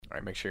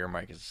right, make sure your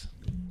mic is...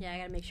 Yeah, I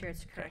gotta make sure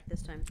it's correct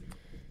this time.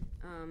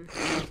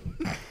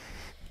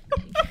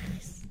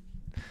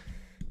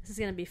 This is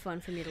gonna be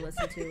fun for me to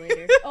listen to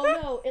later. Oh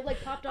no, it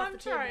like popped off the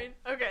table. I'm trying.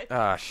 Okay.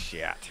 Ah,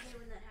 shit.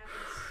 When that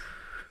happens.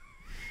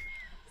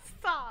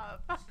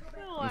 Stop.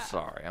 I'm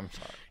sorry.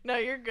 No,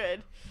 you're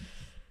good.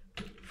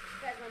 Guys,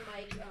 my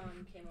mic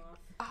came off.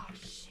 Oh,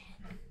 shit.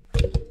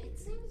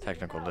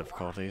 Technical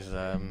difficulties.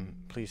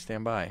 Please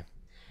stand by.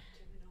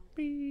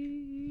 Yeah,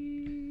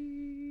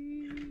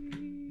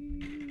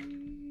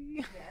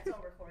 it's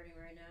all recording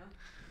right now.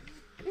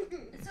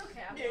 It's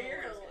okay.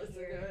 You're gonna listen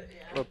to it.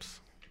 Yeah. Whoops.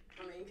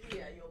 I mean,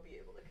 yeah, you'll be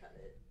able to cut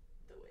it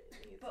the way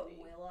it needs But to be.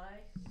 will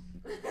I?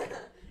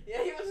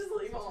 Yeah, he will just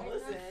leave all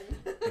this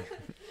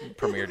in.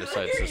 Premiere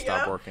decides to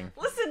stop working.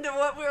 Listen to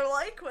what we're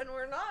like when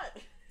we're not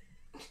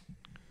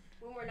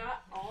When we're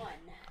not on.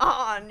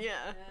 on.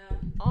 Yeah.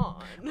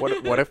 On.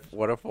 What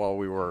if while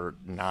we were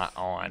not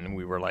on,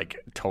 we were like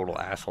total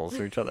assholes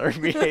to each other?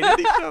 We hated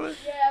each other.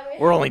 Yeah,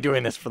 We're only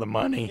doing this for the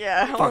money.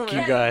 Yeah. Fuck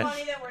you the guys.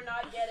 money that we're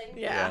not getting.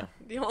 Yeah.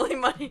 The only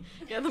money.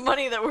 Yeah, the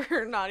money that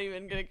we're not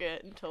even gonna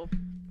get until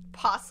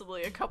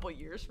possibly a couple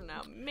years from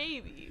now.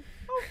 Maybe.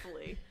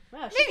 Hopefully.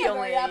 Wow, Maybe not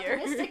only very a year.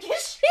 optimistic,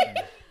 is she?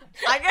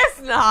 I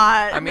guess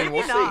not. I mean, Maybe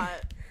we'll not.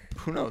 see.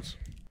 Who knows?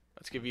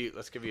 Let's give you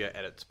an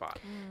edit spot.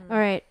 All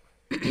right.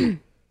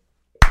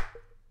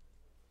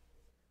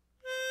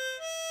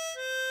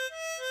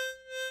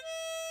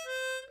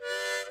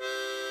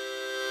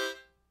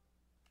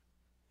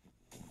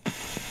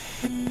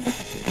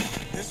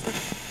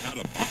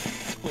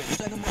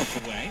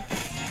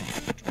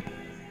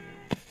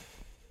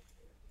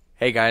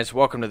 Hey guys,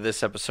 welcome to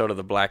this episode of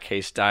the Black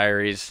Case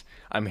Diaries.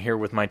 I'm here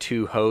with my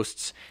two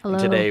hosts. Hello.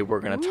 And today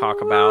we're going to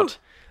talk about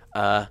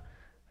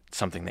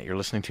something that you're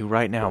listening to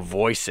right now,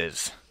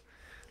 voices.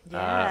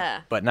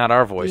 Yeah. But not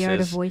our voices. The art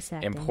of voice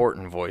acting.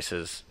 Important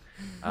voices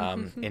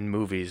in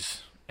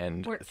movies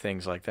and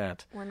things like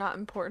that. We're not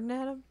important,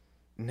 Adam?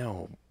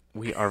 No,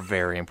 we are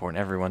very important.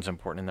 Everyone's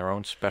important in their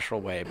own special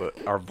way,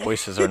 but our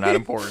voices are not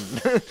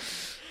important.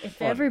 If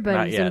Well, everybody's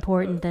not yet.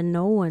 important, then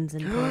no one's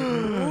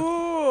important.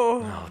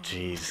 Oh,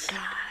 jeez.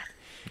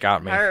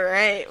 Got me. All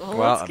right. Well,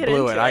 Well, let's I get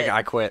blew into it. it.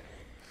 I quit.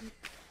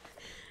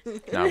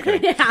 No, I'm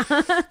kidding.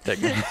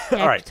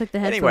 All right. Took the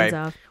headphones Anyway,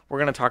 off. we're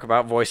going to talk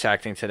about voice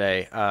acting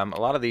today. A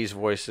lot of these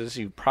voices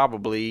you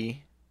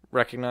probably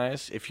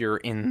recognize if you're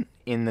in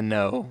the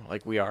know,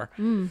 like we are.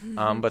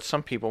 Mm-hmm. But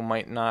some people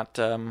might not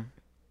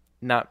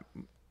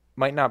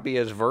be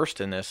as versed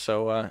in this.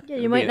 So Yeah,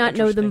 you might not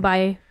know them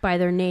by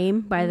their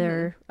name, by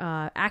their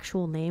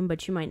actual name,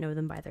 but you might know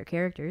them by their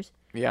characters.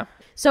 Yeah.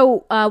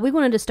 So we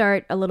wanted to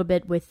start a little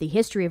bit with the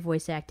history of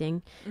voice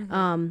acting,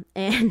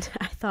 and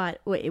I thought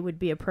it would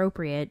be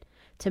appropriate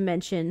to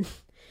mention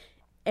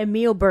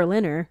Emil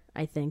Berliner.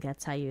 I think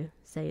that's how you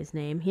say his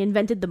name. He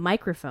invented the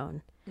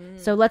microphone.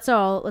 So let's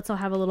all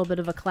have a little bit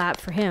of a clap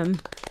for him.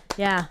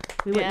 Yeah,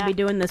 we wouldn't be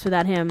doing this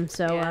without him.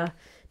 So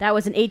that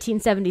was in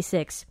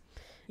 1876.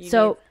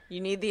 You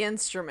need the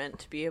instrument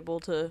to be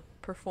able to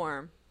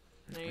perform.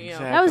 There you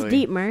Exactly. go. That was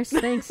deep, Merce.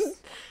 Thanks.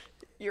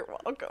 You're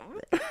welcome.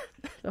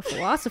 A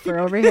philosopher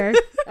over here.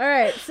 All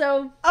right,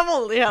 so I've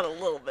only had a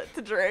little bit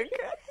to drink.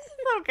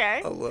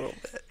 Okay. A little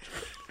bit.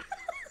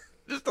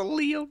 Just a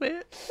little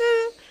bit.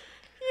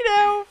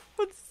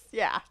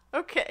 Yeah.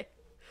 Okay.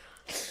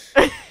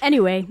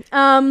 anyway,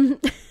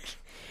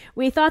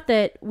 we thought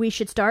that we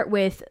should start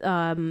with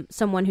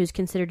someone who's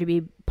considered to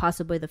be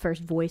possibly the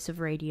first voice of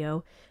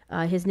radio.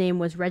 His name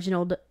was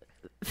Reginald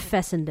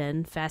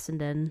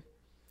Fessenden.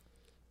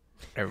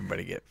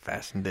 Everybody get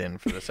fastened in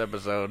for this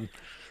episode.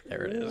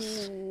 There it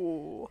is.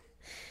 Ooh.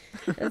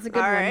 That's a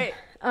good All one. right.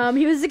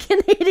 He was a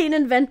Canadian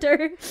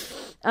inventor.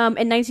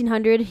 In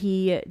 1900,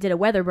 he did a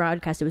weather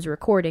broadcast. It was a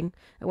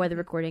weather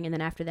recording. And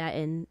then after that,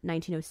 in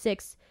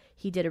 1906,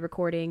 he did a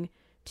recording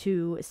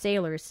to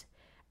sailors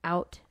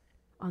out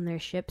on their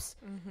ships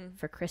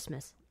for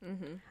Christmas.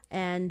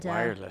 And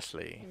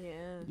Wirelessly.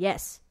 Yeah.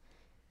 yes,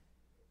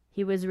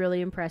 he was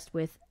really impressed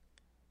with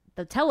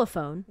the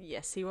telephone.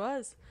 Yes, he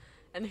was.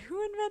 And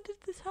who invented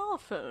the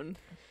telephone?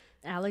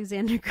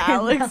 Alexander Graham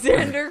Bell.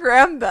 Alexander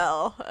Graham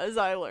Bell, as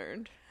I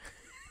learned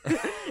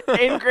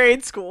in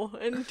grade school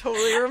and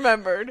totally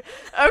remembered.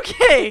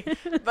 Okay,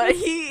 but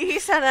he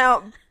sent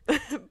out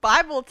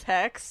Bible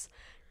texts,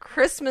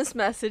 Christmas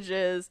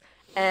messages,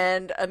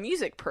 and a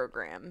music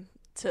program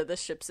to the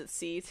ships at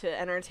sea to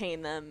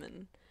entertain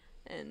them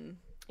and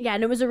Yeah,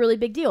 and it was a really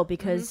big deal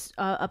because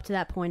up to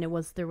that point, there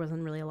was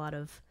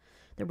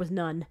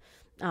none.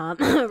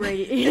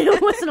 Radio,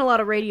 it wasn't a lot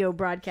of radio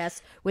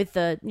broadcasts with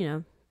the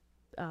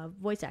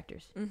voice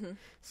actors.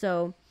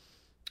 So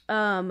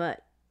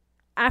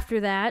after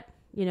that,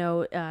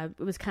 it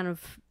was kind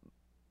of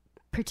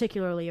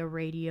particularly a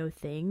radio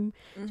thing,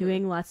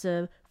 doing lots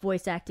of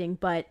voice acting.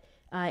 But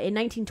in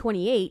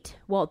 1928,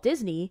 Walt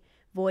Disney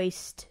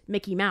voiced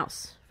Mickey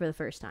Mouse for the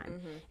first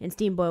time in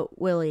Steamboat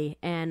Willie,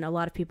 and a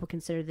lot of people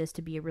consider this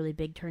to be a really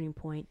big turning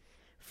point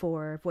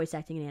for voice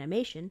acting and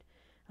animation.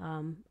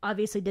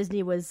 Obviously,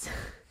 Disney was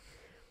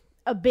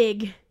a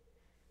big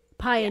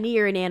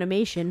pioneer in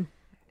animation.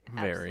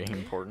 Very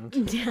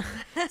important.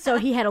 So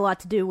he had a lot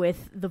to do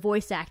with the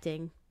voice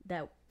acting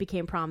that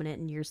became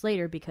prominent in years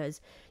later because,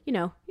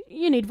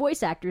 you need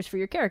voice actors for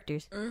your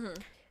characters.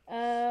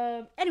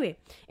 Anyway,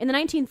 in the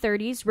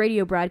 1930s,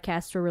 radio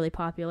broadcasts were really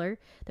popular.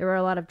 There were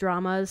a lot of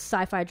dramas,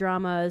 sci-fi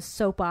dramas,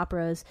 soap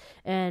operas,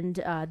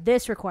 and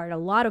this required a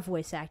lot of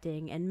voice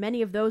acting, and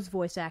many of those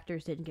voice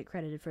actors didn't get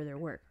credited for their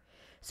work.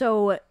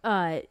 So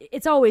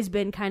it's always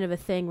been kind of a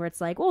thing where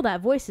it's like, well,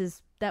 that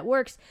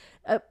works.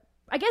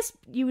 I guess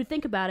you would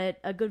think about it,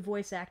 a good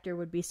voice actor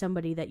would be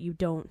somebody that you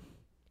don't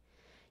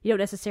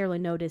necessarily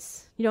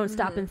notice. You don't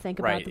stop and think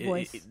about the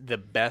voice. The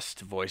best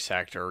voice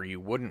actor you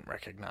wouldn't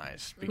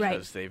recognize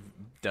because they've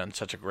done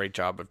such a great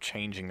job of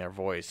changing their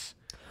voice.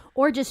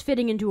 Or just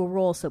fitting into a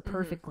role so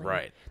perfectly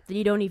that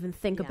you don't even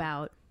think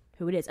about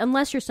who it is.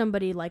 Unless you're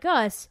somebody like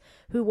us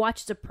who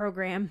watches a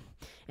program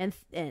and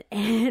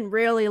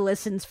rarely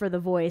listens for the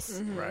voice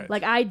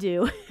like I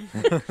do.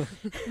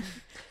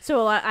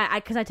 So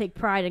because I take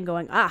pride in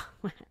going, I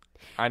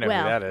know who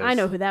that is. I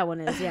know who that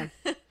one is, yeah.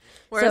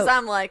 Whereas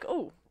I'm like,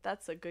 oh,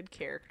 that's a good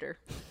character.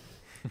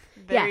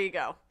 There you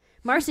go.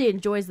 Marci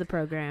enjoys the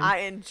program. I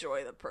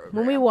enjoy the program.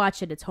 When we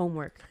watch it, it's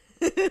homework.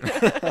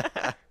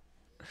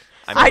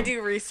 I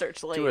do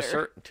research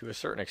later. To a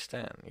certain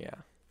extent, yeah.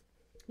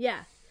 Yeah.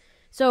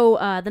 So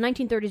the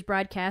 1930s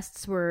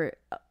broadcasts were,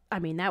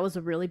 that was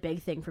a really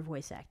big thing for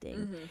voice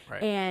acting.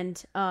 Right.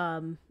 And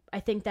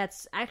I think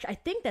that's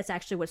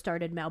actually what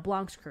started Mel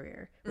Blanc's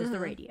career, was the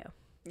radio.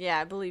 Yeah,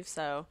 I believe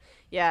so.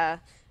 Yeah.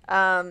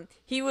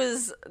 He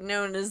was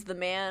known as the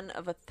man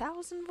of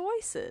 1,000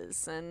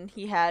 voices, and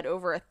he had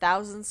over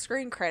 1,000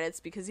 screen credits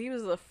because he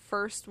was the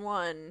first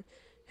one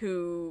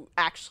who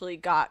actually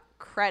got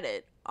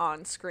credit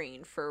on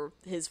screen for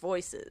his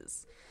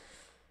voices.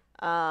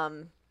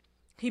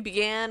 He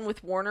began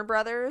with Warner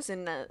Brothers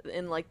in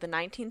like the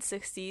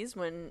 1960s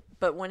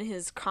when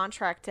his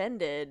contract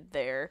ended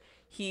there,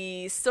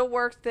 he still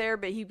worked there,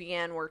 but he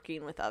began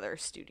working with other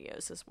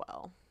studios as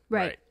well.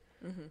 Right.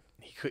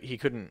 They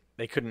couldn't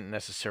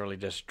necessarily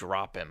just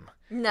drop him.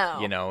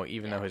 No.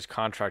 Even though his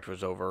contract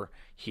was over,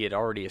 he had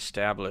already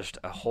established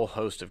a whole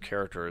host of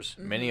characters.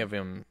 Many of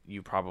them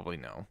you probably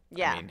know.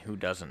 Yeah. Who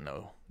doesn't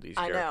know these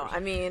characters? I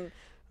know.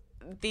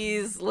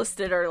 These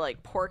listed are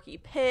like Porky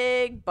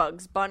Pig,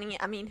 Bugs Bunny.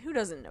 Who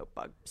doesn't know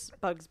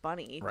Bugs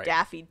Bunny? Right.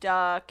 Daffy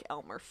Duck,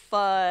 Elmer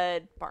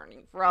Fudd,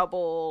 Barney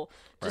Rubble,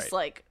 just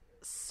like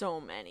so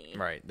many.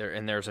 Right.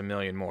 There's a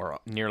million more,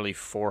 nearly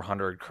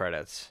 400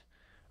 credits.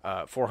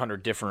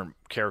 400 different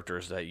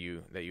characters that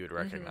you would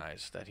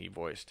recognize that he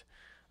voiced.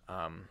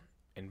 And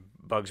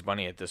Bugs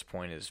Bunny at this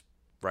point is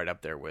right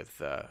up there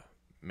with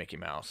Mickey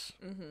Mouse.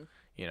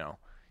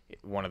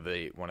 One of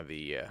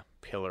the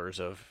pillars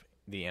of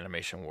the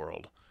animation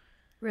world.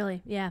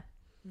 Really? Yeah.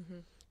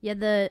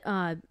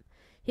 Yeah,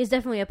 he's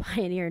definitely a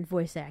pioneer in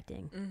voice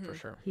acting. For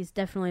sure. He's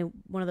definitely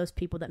one of those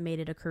people that made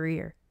it a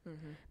career.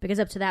 Because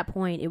up to that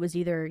point, it was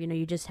either,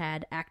 you just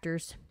had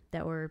actors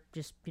that were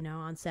just,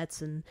 on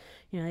sets and,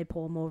 they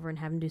pull them over and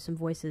have them do some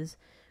voices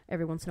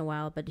every once in a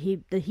while. But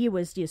he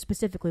was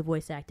specifically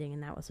voice acting,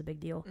 and that was a big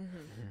deal.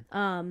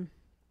 And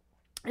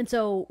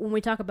so when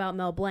we talk about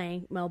Mel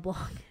Blanc.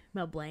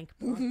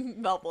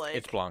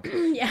 It's Blanc.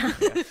 Yeah.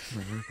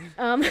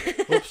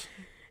 Oops.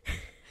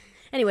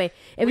 Anyway,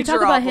 if we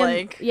talk about him,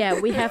 blank.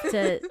 we have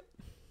to.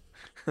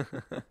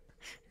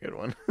 Good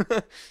one.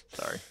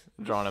 Sorry,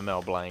 I'm drawing a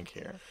Mel Blanc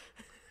here.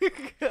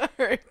 All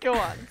right, go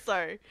on.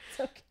 Sorry. It's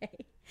okay.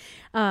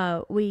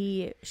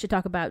 We should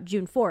talk about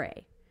June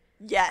Foray.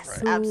 Yes,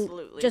 who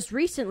absolutely. Just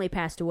recently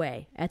passed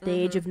away at the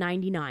age of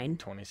 99.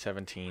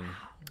 2017.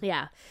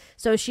 Yeah.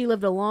 So she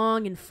lived a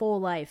long and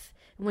full life.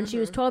 When she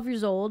was 12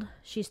 years old,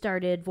 she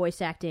started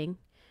voice acting.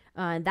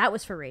 And that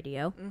was for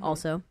radio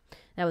also.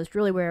 That was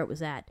really where it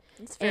was at.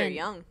 It's very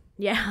young.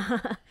 Yeah.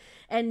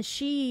 And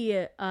she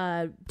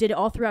did it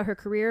all throughout her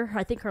career.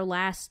 I think her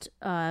last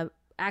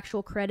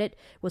actual credit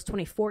was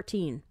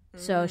 2014.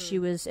 So she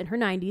was in her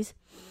 90s.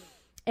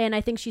 And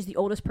I think she's the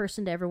oldest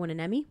person to ever win an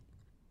Emmy.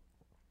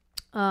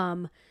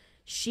 I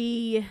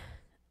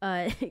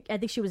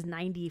think she was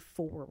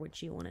 94 when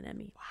she won an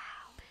Emmy.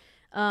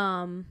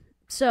 Wow.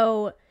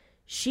 So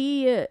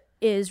she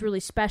is really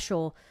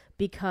special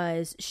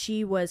because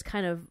she was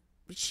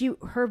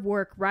her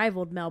work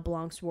rivaled Mel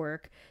Blanc's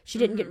work. She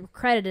didn't get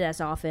credited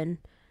as often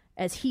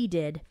as he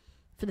did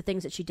for the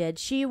things that she did.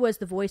 She was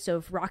the voice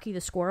of Rocky the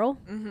Squirrel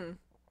and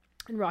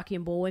Rocky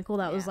and Bullwinkle.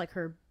 That was like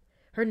her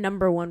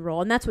number one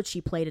role, and that's what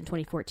she played in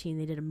 2014.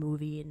 They did a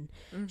movie, and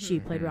she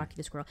played Rocky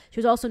the Squirrel. She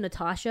was also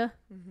Natasha,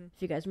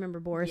 if you guys remember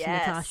Boris and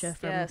Natasha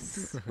from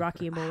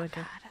Rocky and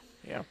Bullwinkle.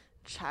 Yeah.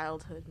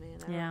 Childhood, man.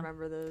 I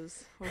remember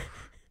those.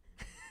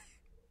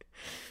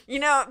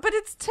 But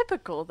it's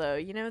typical,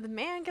 though. The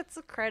man gets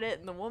the credit,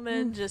 and the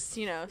woman just,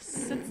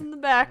 sits in the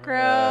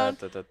background.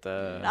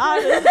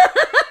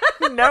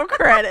 No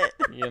credit.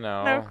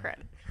 No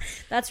credit.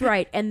 That's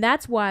right. And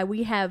that's why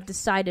we have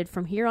decided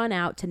from here on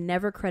out to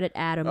never credit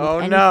Adam with Oh,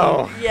 anything.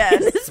 no.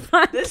 Yes. This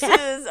podcast. This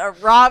is a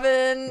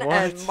Robin What?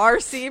 and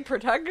Marci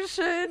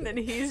production, and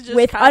he's just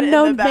with kinda in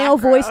the unknown male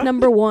voice background.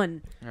 number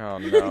 1. Oh,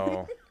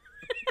 no.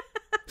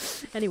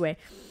 Anyway.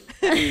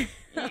 The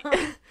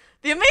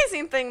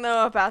amazing thing,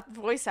 though, about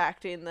voice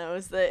acting, though,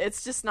 is that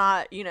it's just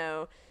not,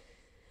 the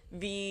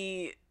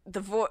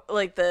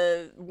like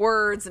the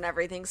words and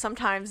everything.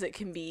 Sometimes it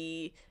can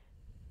be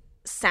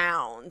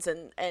sounds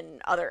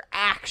and other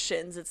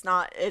actions. It's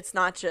not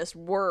just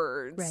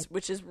words, Right.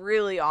 which is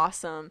really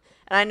awesome.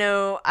 And I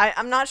know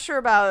I'm not sure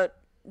about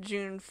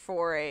June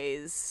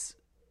Foray's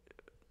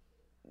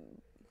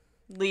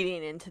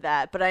leading into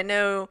that, but I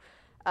know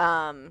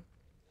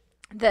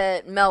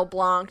that Mel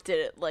Blanc did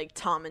it like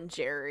Tom and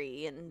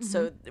Jerry, and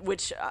so,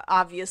 which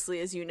obviously,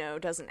 as you know,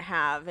 doesn't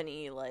have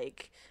any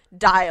like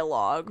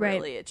dialogue, Right.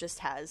 really. It just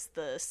has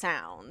the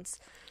sounds.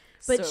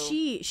 But So-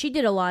 she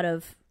did a lot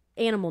of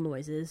animal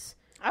noises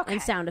Okay.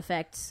 and sound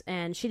effects,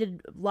 and she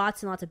did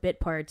lots and lots of bit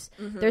parts.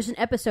 There's an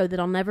episode that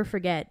I'll never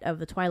forget of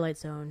The Twilight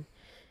Zone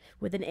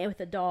with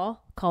a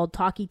doll called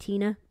Talkie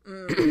Tina.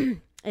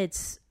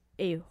 It's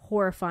a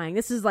horrifying.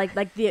 This is like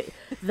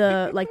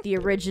the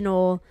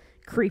original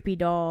creepy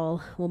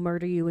doll will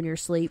murder you in your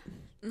sleep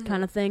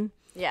kind of thing.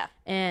 Yeah.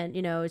 And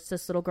it's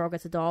this little girl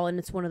gets a doll, and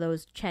it's one of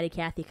those Chatty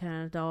Cathy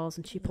kind of dolls,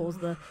 and she pulls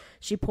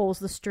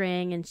the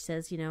string and she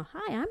says,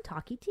 "Hi, I'm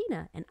Talkie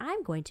Tina, and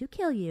I'm going to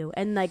kill you,"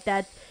 and like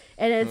that,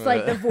 and it's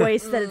like the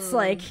voice that it's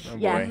like, Oh,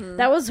 yeah, boy.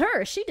 that was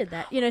her. She did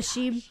that.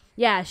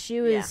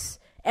 She was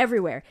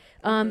everywhere.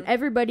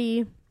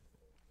 Everybody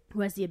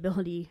who has the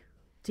ability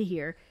to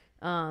hear,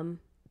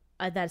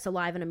 that's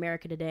alive in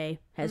America today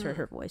has heard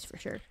her voice for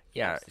sure.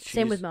 Yeah.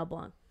 Same with Mel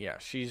Blanc. Yeah,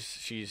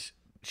 she's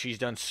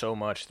done so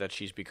much that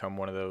she's become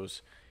one of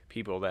those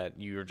people that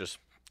you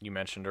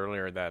mentioned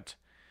earlier that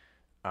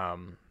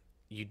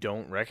you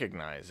don't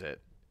recognize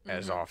it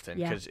as often,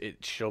 Yeah. because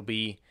she'll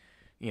be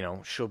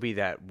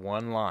that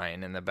one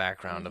line in the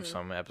background of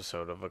some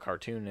episode of a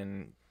cartoon,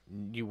 and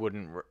you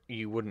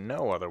wouldn't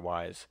know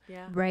otherwise.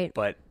 Yeah. Right.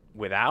 But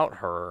without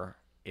her,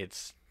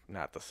 it's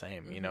not the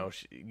same.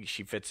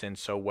 She fits in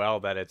so well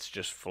that it's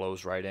just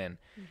flows right in.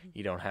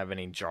 You don't have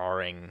any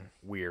jarring,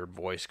 weird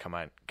voice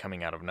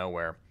coming out of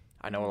nowhere.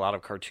 I know a lot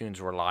of cartoons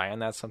rely on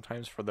that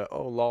sometimes for the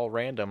lol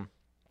random,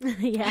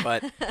 Yeah.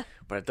 but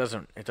it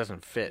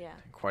doesn't fit Yeah.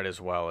 quite as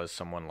well as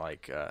someone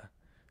like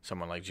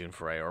June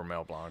Foray or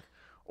Mel Blanc,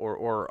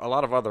 or a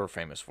lot of other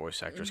famous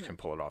voice actors can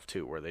pull it off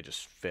too, where they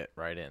just fit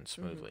right in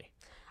smoothly.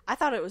 I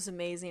thought it was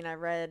amazing. I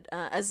read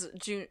as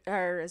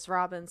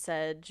Robin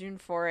said, June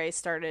Foray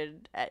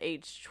started at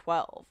age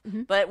 12,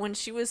 but when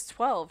she was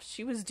 12,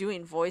 she was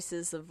doing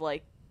voices of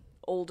like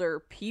older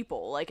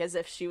people, like as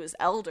if she was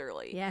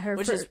elderly. Yeah,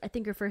 I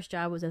think her first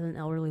job was as an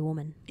elderly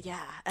woman.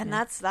 Yeah, and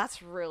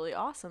that's really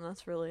awesome.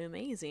 That's really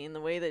amazing,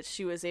 the way that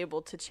she was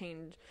able to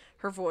change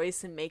her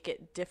voice and make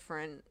it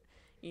different,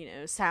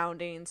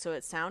 sounding, so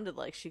it sounded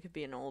like she could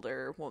be an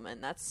older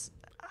woman. That's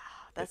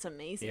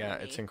amazing. Yeah, to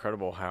me. it's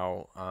incredible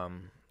how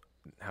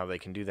they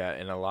can do that,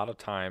 and a lot of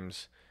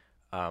times,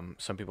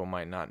 some people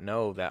might not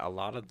know that a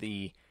lot of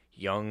the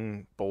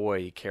young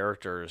boy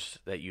characters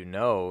that in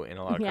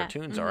a lot of Yeah.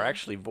 cartoons are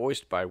actually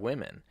voiced by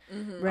women.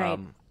 Right.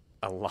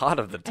 A lot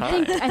of the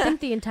I time. think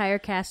the entire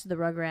cast of the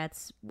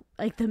Rugrats,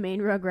 like the main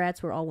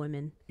Rugrats, were all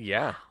women.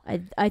 Yeah.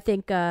 I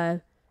think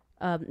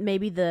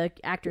maybe the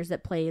actors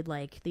that played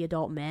like the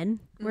adult men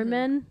were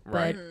men,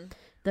 Right. but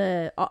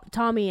the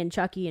Tommy and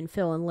Chucky and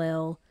Phil and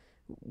Lil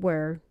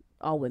were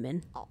all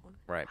women.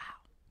 Right.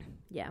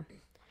 Yeah.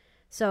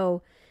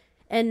 So,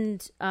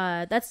 and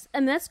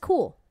that's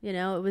cool.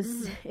 It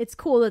was it's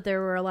cool that there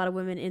were a lot of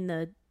women in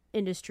the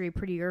industry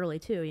pretty early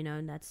too.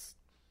 And that's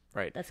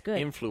Right. That's good.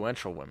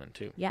 Influential women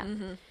too. yeah.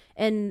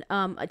 And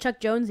Chuck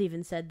Jones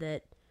even said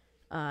that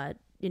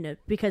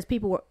because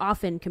people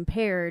often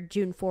compared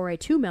June Foray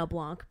to Mel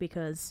Blanc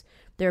because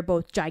they're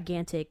both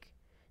gigantic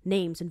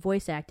names in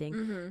voice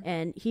acting,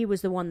 and he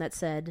was the one that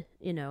said,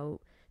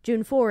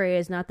 June Foray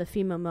is not the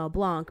female Mel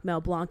Blanc.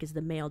 Mel Blanc is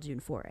the male June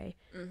Foray.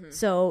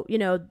 So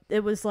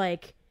it was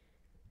like,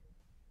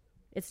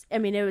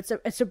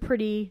 it's a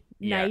pretty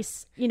Yeah.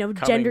 nice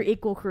gender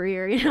equal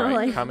career. Right.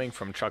 like Coming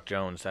from Chuck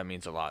Jones, that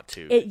means a lot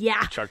too.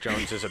 yeah. Chuck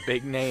Jones is a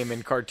big name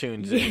in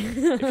cartoons. And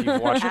if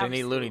you've watched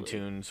any Looney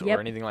Absolutely. Tunes Yep.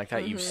 or anything like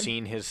that, you've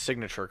seen his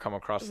signature come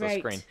across the Right.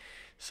 screen.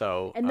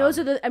 So And those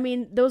were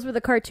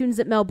the cartoons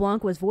that Mel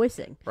Blanc was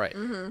voicing. right.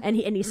 And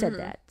he said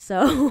that.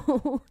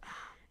 So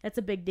that's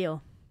a big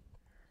deal.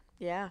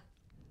 Yeah,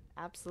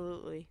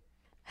 absolutely.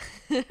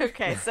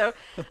 Okay, so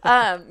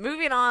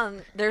moving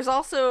on, there's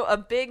also a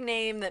big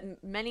name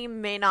that many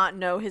may not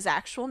know his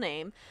actual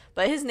name,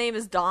 but his name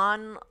is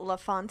Don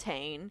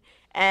LaFontaine,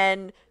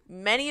 and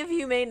many of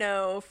you may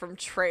know from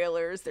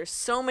trailers. There's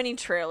so many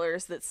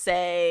trailers that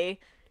say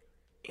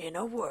in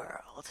a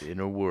world. In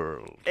a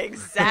world.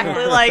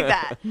 Exactly like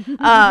that.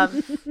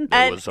 There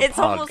And was a it's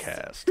almost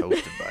podcast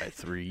hosted by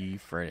 3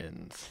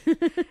 friends.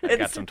 I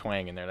got some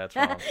twang in there. That's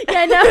wrong. Yeah,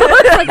 I know.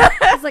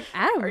 It's like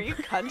I don't. Are you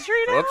country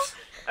now? Whoops.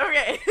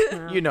 Okay.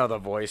 You know the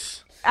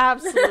voice.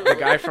 Absolutely.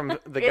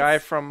 The guy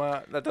from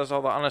that does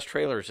all the honest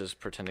trailers is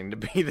pretending to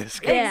be this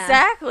guy. Yeah.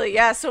 Exactly.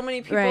 Yeah, so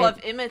many people Right.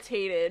 have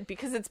imitated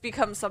because it's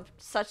become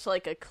such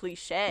like a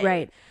cliche.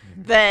 Right.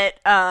 That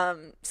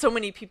so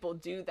many people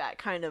do that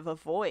kind of a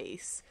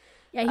voice.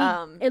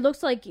 Yeah, it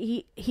looks like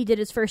he did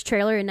his first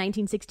trailer in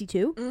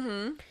 1962.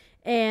 Mm-hmm.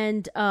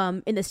 And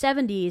in the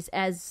 70s,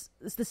 as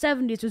the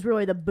 70s was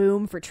really the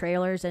boom for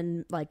trailers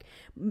and like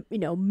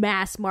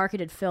mass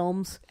marketed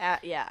films.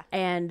 Yeah.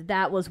 And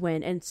that was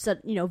when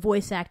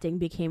voice acting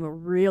became a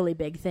really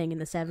big thing in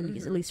the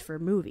 70s, at least for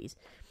movies,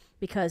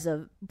 because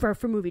of for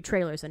movie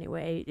trailers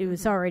anyway. It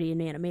was already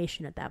in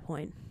animation at that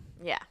point.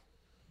 Yeah.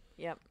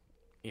 Yep.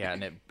 Yeah,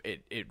 and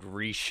it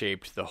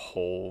reshaped the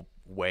whole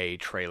way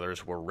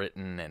trailers were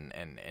written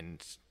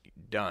and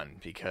done,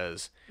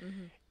 because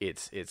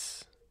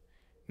it's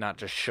not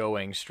just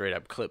showing straight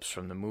up clips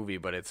from the movie,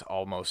 but it's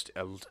almost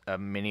a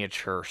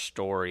miniature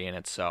story in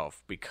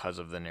itself because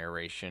of the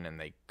narration, and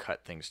they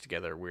cut things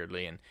together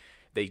weirdly, and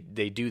they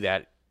do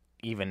that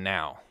even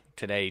now.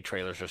 Today,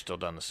 trailers are still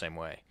done the same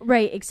way.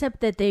 Right, except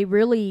that they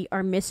really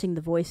are missing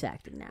the voice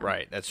acting now.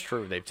 Right, that's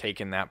true. They've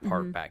taken that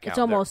part back out. It's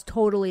almost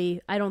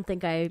totally. I don't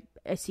think I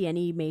see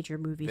any major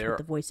movies with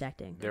the voice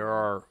acting. There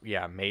are,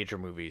 major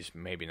movies,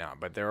 maybe not,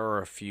 but there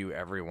are a few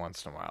every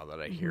once in a while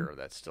that I hear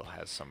that still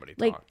has somebody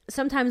Like talk.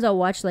 sometimes I'll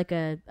watch like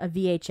a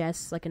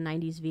VHS, like a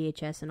 90s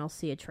VHS, and I'll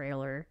see a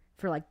trailer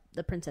for like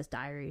The Princess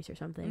Diaries or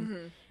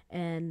something.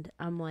 And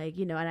I'm like,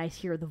 and I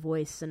hear the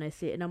voice and I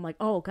see it and I'm like,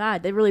 oh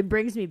God, that really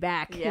brings me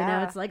back.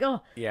 Yeah. It's like,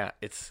 oh. Yeah,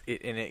 it's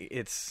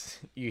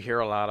you hear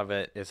a lot of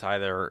it. It's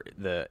either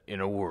in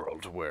a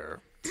world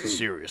where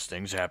serious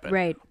things happen.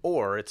 Right.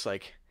 Or it's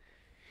like,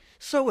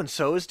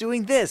 so-and-so is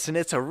doing this and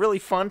it's a really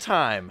fun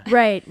time.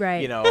 Right.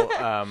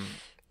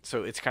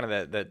 So it's kind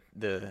of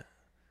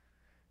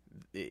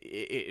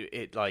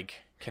it like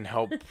can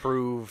help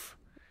prove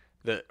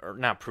or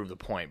not prove the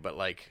point, but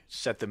like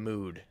set the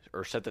mood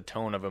or set the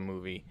tone of a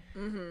movie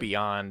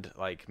beyond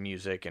like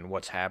music and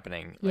what's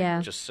happening. Like,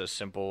 yeah. Just a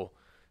simple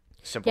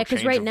Yeah, because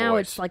change right of now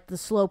voice. it's like the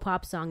slow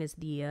pop song is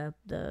the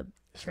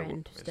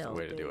trend It's still. the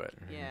way to do it.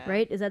 Yeah.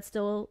 Right? Is that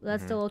still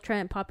still a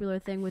trend, popular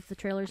thing with the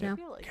trailers now? I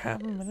feel like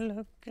Got it is. me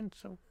looking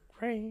so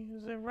crazy,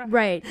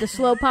 Right, the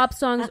slow pop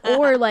songs,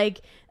 or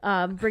like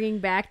bringing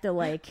back the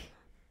like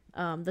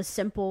the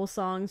simple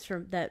songs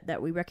from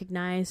that we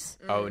recognize,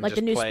 Oh, and like the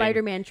just new playing-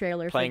 Spider-Man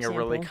trailer. playing for a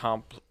really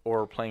example.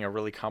 playing a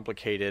really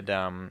complicated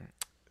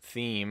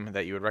theme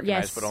that you would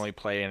recognize, Yes. but only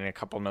playing a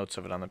couple notes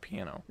of it on the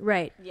piano.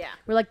 Right. Yeah.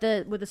 We're like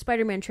with the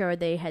Spider-Man trailer,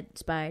 they had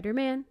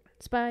Spider-Man,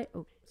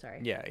 Oh, sorry.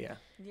 Yeah.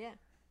 Yeah.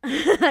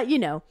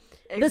 The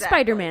Exactly.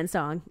 Spider-Man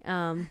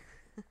song.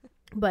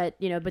 But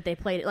they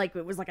played it like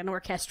it was like an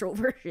orchestral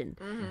version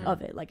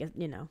of it, like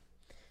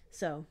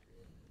So,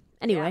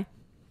 anyway.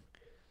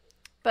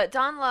 But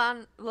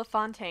Don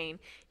LaFontaine,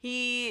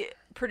 he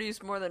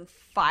produced more than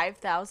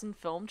 5,000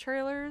 film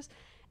trailers.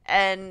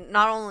 And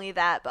not only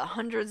that, but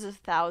hundreds of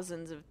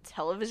thousands of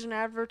television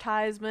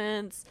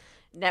advertisements,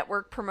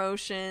 network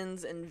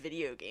promotions, and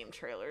video game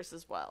trailers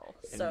as well.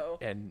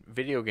 And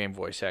video game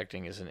voice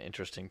acting is an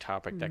interesting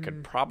topic that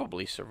could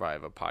probably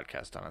survive a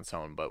podcast on its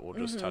own, but we'll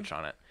just touch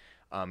on it.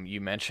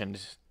 You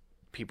mentioned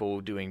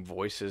people doing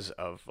voices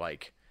of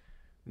like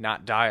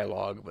not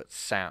dialogue, but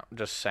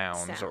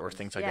sounds or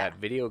things like that.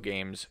 Video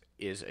games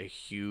is a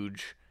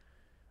huge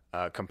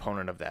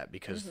component of that,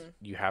 because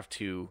you have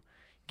to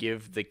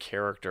give the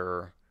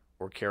character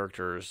or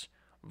characters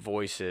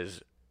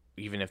voices,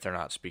 even if they're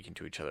not speaking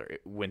to each other.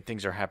 When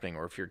things are happening,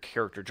 or if your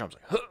character jumps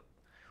like, huh,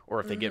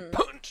 or if they get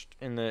punched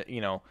in the,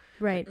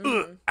 Right.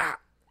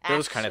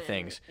 those kind of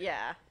things.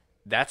 Yeah.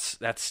 That's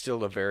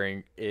still a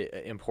very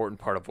important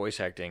part of voice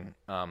acting.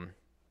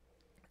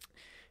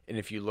 And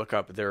if you look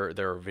up, there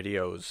are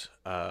videos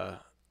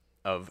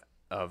of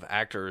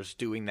actors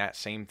doing that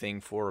same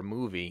thing for a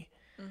movie,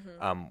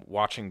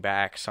 watching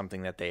back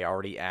something that they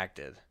already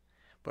acted,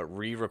 but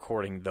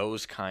re-recording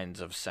those kinds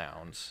of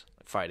sounds,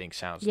 fighting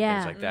sounds, and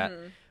things like that,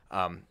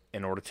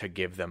 in order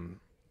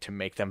to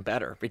make them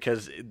better,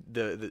 because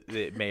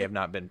it may have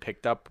not been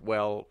picked up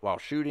well while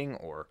shooting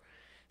or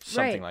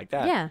something like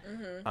that. Yeah.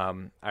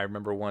 I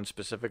remember one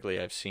specifically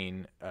I've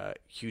seen.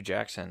 Hugh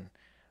Jackson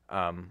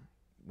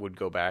would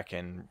go back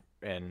and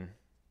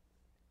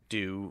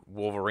do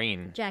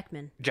Wolverine.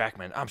 Jackman.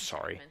 I'm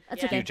sorry.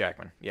 That's Yeah. okay. Hugh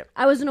Jackman. Yep.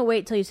 I was gonna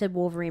wait till you said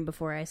Wolverine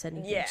before I said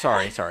anything. Yeah.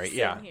 Sorry. Same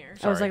Yeah. here.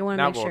 I was like, I wanna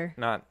Not make sure.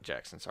 Not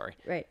Jackson. Sorry.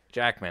 Right.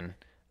 Jackman.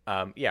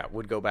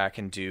 Would go back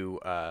and do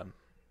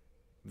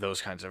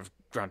those kinds of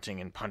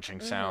grunting and punching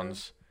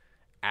sounds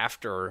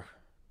after,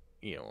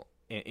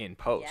 in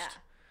post.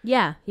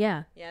 Yeah.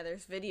 Yeah. Yeah,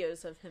 there's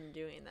videos of him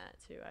doing that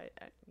too.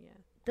 Yeah.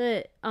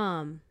 The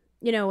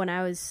when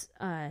I was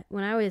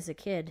a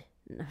kid,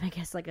 I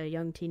guess like a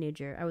young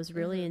teenager, I was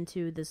really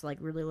into this like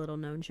really little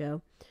known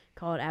show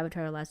called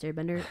Avatar: The Last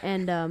Airbender,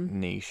 and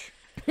Niche.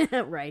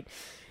 right.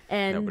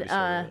 And Nobody's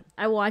heard of it.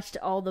 I watched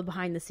all the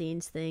behind the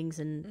scenes things,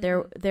 and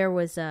there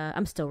was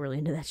I'm still really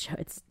into that show.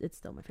 It's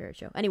still my favorite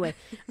show. Anyway,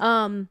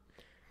 You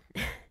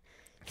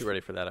ready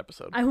for that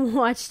episode? I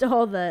watched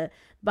all the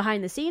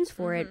behind the scenes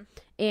for it,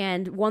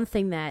 and one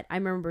thing that I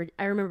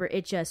remember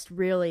it just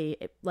really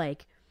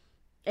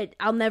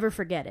I'll never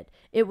forget it.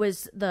 It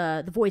was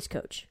the voice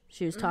coach.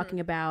 She was talking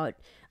about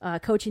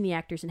coaching the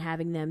actors and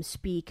having them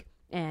speak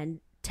and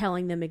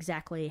telling them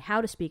exactly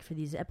how to speak for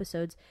these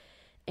episodes.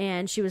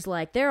 And she was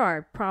like, there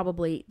are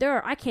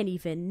I can't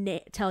even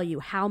tell you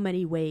how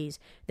many ways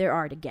there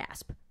are to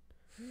gasp.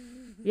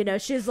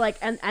 She's like,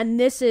 and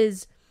this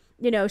is,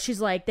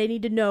 she's like, they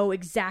need to know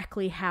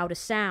exactly how to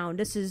sound.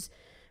 This is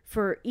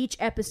for each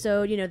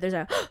episode, there's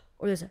a,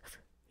 or there's a,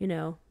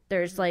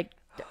 there's like,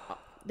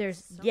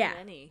 there's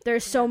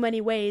there's so many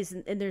ways,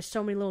 and there's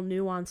so many little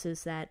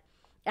nuances that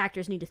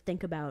actors need to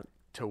think about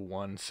to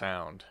one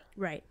sound,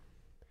 right?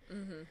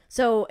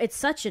 So it's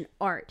such an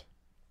art,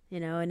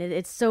 and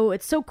it's so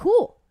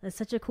cool. It's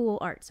such a cool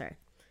art. Sorry.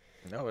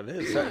 No, it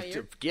is.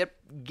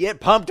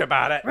 Get pumped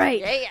about it, right?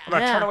 Yeah. I'm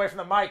gonna turn away from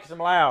the mic because I'm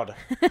loud.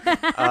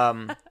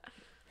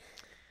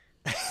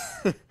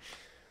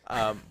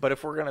 But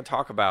if we're gonna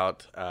talk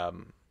about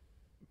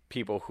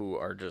people who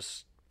are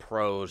just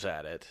pros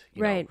at it,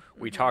 right?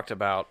 We talked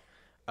about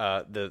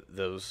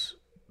those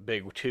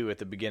big two at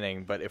the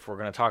beginning, but if we're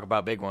going to talk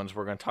about big ones,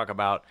 we're going to talk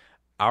about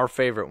our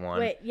favorite one.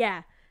 Wait,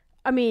 yeah.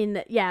 I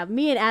mean, yeah,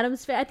 me and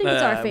Adam's I think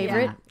it's our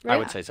favorite. Yeah. Right? I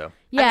would say so.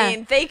 Yeah. I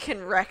mean, they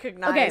can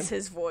recognize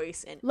his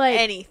voice in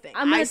anything.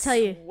 I'm going to tell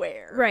you.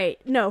 Right.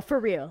 No, for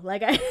real.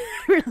 Like, I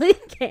really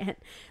can't.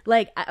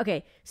 Like,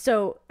 okay,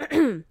 so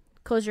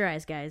close your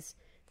eyes, guys.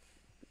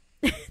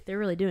 They're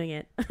really doing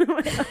it.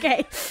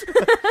 Okay.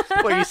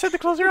 Well, you said to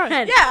close your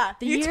eyes. Yeah,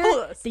 you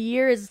told us. The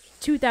year is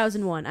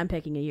 2001. I'm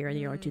picking a year in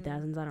the early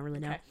 2000s. I don't really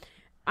know. Okay.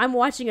 I'm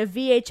watching a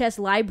VHS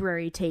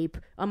library tape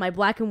on my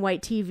black and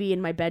white TV in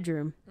my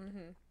bedroom.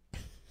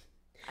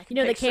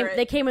 They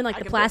came in like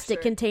the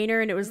plastic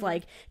container, and it was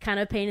like kind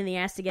of a pain in the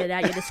ass to get it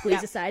out. You had to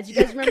squeeze the sides. You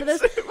guys remember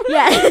this?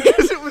 Yeah,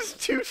 because it was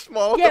too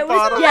small at the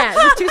bottom. Yeah, it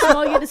was too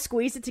small. You had to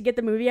squeeze it to get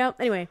the movie out.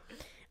 Anyway,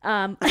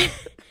 and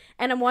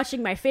I'm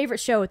watching my favorite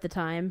show at the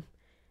time,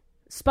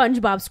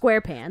 SpongeBob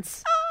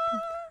SquarePants.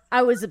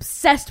 I was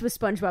obsessed with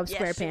SpongeBob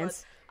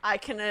SquarePants. I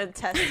can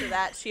attest to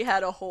that. She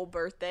had a whole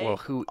birthday. Well,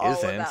 who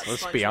isn't?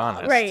 Let's be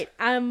honest. Right.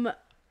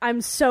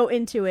 I'm so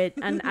into it,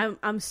 and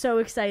I'm so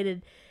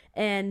excited,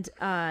 and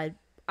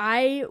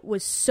I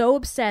was so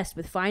obsessed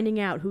with finding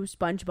out who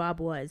SpongeBob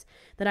was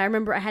that I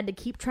remember I had to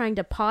keep trying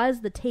to pause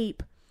the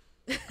tape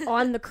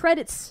on the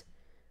credits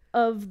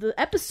of the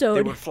episode.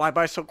 They would fly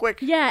by so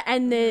quick. Yeah,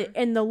 and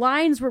the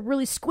lines were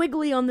really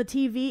squiggly on the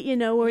TV,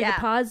 where the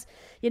pause,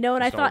 and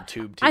I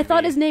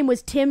thought his name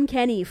was Tim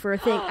Kenny for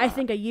I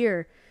think a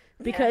year.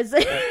 Because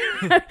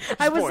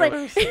I was like,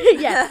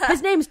 yeah,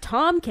 his name's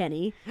Tom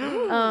Kenny,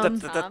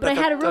 but I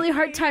had a really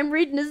hard time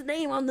reading his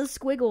name on the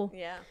squiggle.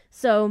 Yeah.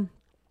 So,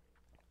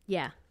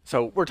 yeah.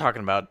 So we're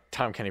talking about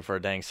Tom Kenny for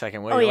a dang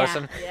second. Will you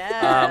listen?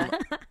 Yeah.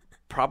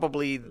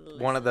 Probably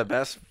one of the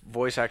best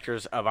voice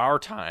actors of our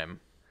time.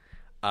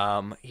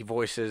 He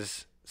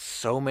voices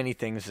so many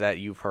things that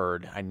you've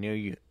heard. I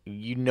knew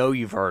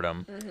you've heard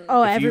them.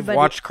 Oh, if everybody. you've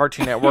watched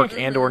Cartoon Network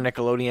and or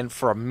Nickelodeon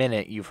for a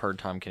minute, you've heard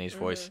Tom Kenny's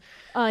voice.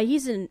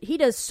 He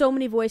does so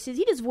many voices.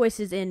 He does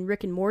voices in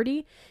Rick and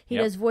Morty. He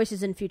does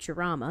voices in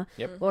Futurama.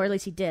 Yep. Or at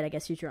least he did. I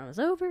guess Futurama's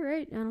over,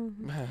 right? I don't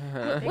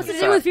know. What's the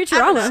deal with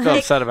Futurama? I'm still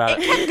upset about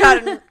it. It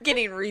kept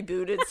getting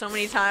rebooted so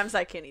many times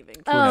I can't even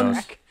keep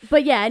track.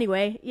 But yeah,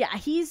 anyway,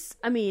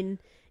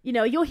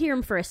 you'll hear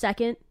him for a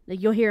second.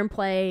 Like, you'll hear him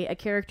play a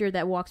character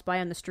that walks by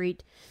on the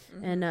street.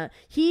 And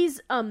he's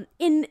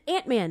in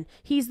Ant-Man.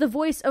 He's the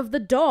voice of the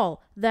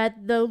doll, the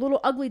little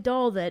ugly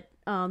doll that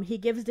he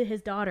gives to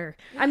his daughter.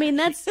 I mean,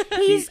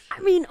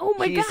 oh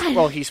my god.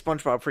 Well, he's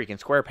SpongeBob freaking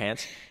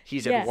SquarePants.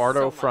 He's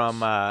Eduardo so from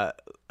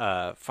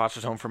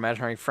Foster's Home for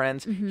Imaginary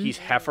Friends. He's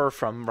Heifer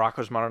from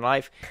Rocko's Modern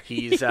Life.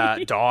 He's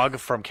Dog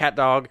from Cat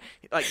Dog.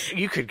 Like,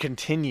 you could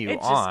continue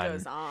It just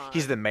goes on.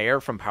 He's the mayor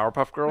from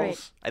Powerpuff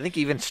Girls. Right. I think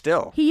even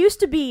still. He used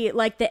to be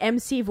like the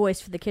MC voice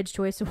for the Kids'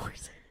 Choice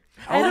Awards.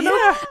 I don't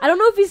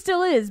know if he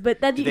still is,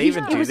 but that do they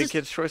even do the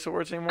Kids' Choice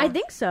Awards anymore? I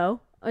think so.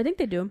 I think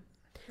they do.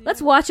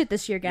 Let's watch it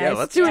this year, guys. Yeah,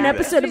 let's do an do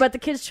episode that. about the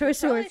Kids'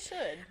 Choice Awards.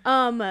 Should.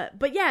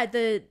 But yeah,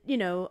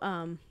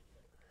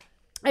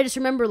 I just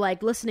remember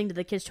like listening to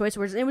the Kids' Choice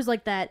Awards, and it was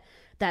like that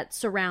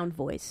surround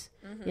voice,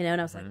 and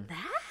I was like,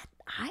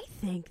 I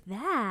think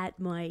that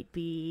might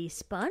be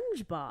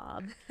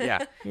SpongeBob.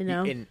 Yeah.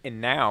 And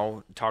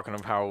now, talking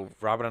of how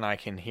Robin and I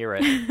can hear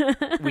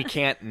it, we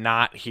can't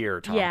not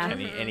hear Tom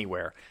Kenny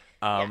anywhere.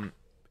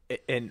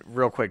 And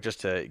real quick,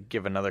 just to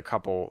give another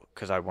couple,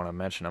 because I want to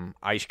mention them,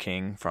 Ice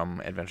King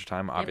from Adventure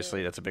Time,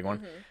 obviously, that's a big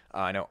one.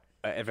 I know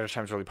Adventure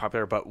Time is really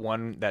popular, but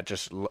one that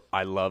just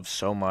I love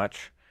so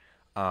much,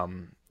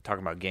 talking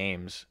about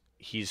games,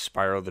 he's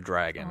Spyro the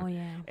Dragon. Oh,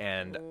 yeah.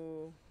 And,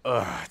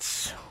 it's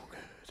so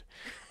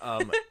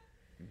good.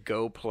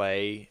 go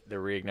play the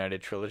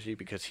Reignited trilogy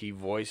because he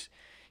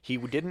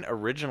didn't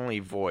originally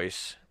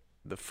voice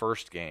the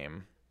first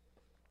game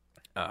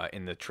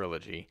in the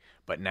trilogy,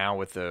 but now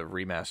with the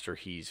remaster,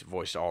 he's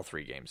voiced all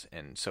 3 games,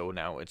 and so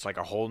now it's like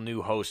a whole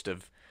new host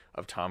of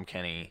Tom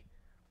Kenny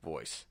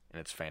voice, and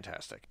it's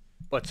fantastic.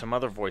 But some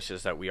other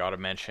voices that we ought to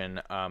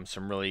mention,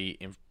 some really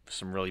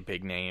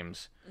big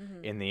names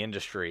in the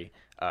industry.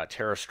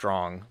 Tara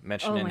Strong,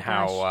 mentioning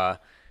how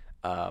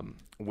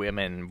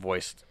women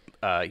voiced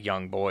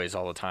young boys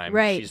all the time.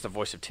 Right. She's the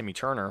voice of Timmy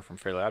Turner from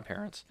Fairly Odd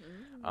Parents.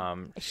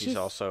 She's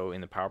also in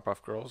the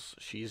Powerpuff Girls.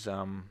 She's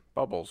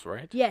Bubbles,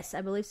 right? Yes,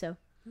 I believe so.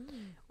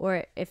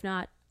 Or if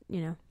not,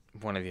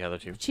 one of the other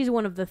 2. she's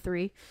one of the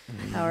 3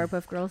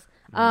 Powerpuff Girls.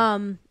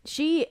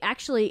 She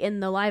actually,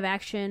 in the live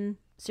action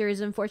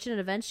series of Unfortunate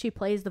Events, she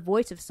plays the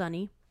voice of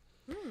Sunny.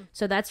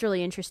 So that's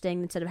really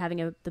interesting. Instead of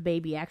having the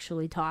baby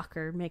actually talk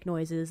or make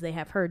noises, they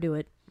have her do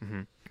it.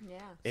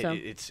 Yeah. So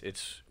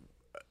It's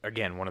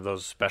again one of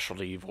those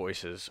specialty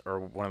voices or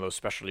one of those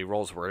specialty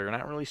roles where you're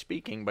not really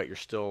speaking, but you're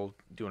still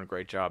doing a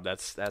great job.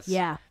 That's like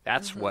a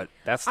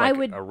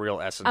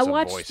real essence of voice acting. I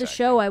watched the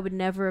show. I would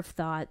never have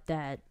thought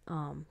that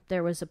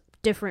there was a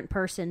different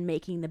person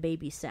making the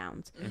baby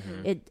sounds.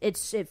 It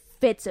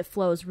fits. It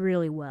flows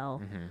really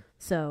well.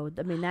 So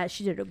I mean,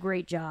 she did a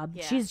great job.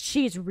 Yeah.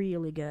 She's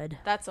really good.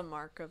 That's a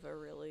mark of a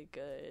really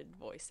good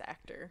voice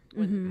actor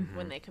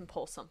when they can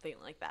pull something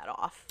like that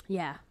off.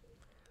 Yeah.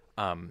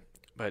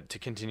 But to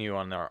continue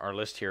on our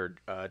list here,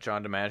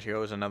 John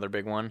DiMaggio is another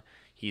big one.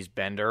 He's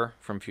Bender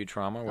from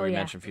Futurama, where we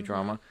mentioned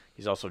Futurama.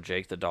 He's also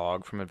Jake the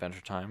dog from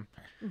Adventure Time.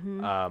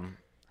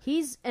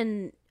 He's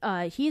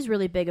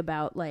really big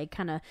about like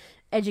kind of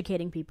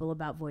educating people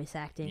about voice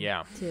acting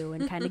too,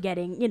 and kind of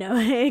getting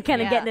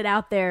getting it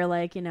out there,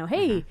 like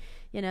hey,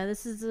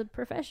 this is a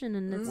profession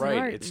and it's right. an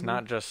art. It's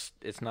not just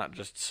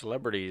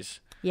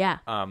celebrities. Yeah.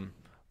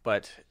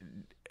 But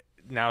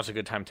now's a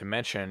good time to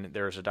mention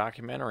there's a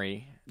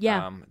documentary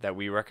that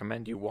we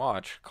recommend you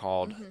watch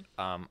called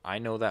I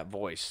Know That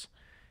Voice,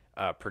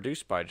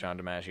 produced by John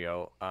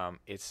DiMaggio.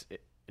 It's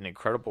an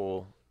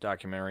incredible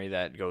documentary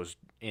that goes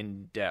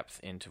in depth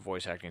into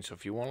voice acting. So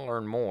if you want to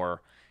learn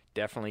more,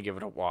 definitely give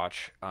it a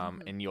watch,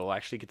 and you'll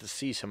actually get to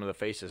see some of the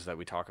faces that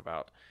we talk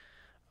about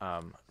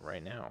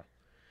right now.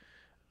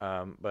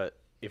 But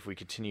if we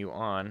continue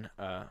on,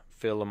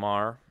 Phil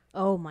Lamar.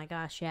 Oh my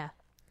gosh, yeah.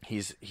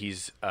 He's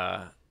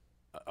a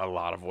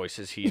lot of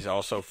voices. He's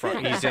also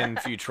he's in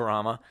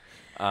Futurama.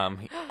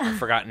 I've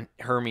forgotten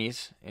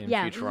Hermes in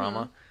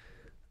Futurama.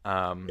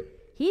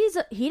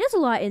 He does a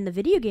lot in the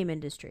video game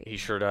industry. He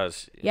sure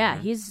does. Yeah,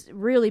 he's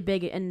really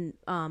big, and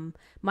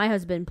my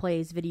husband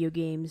plays video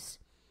games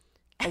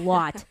a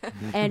lot,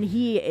 and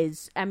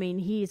he's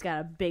got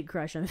a big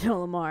crush on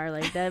Phil Lamar,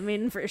 like that. I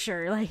mean, for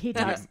sure, like he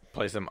talks,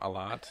 plays them a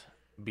lot.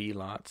 B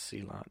lot,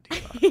 C lot, D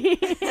lot.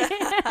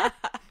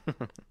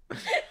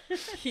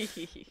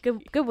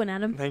 Good one,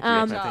 Adam. Thank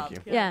you. Thank you.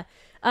 Yeah.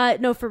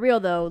 No, for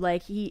real though.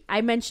 Like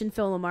I mentioned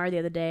Phil Lamar the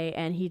other day,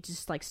 and he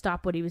just like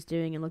stopped what he was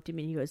doing and looked at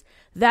me, and he goes,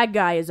 "That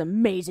guy is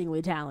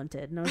amazingly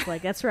talented." And I was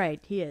like, "That's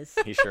right, he is."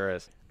 He sure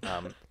is.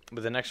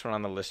 But the next one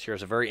on the list here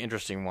is a very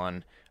interesting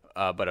one,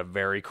 but a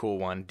very cool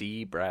one.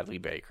 D. Bradley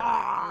Baker.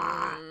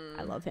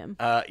 I love him.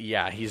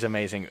 Yeah, he's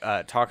amazing.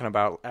 Talking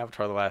about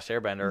Avatar: The Last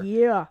Airbender.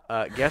 Yeah.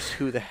 Guess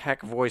who the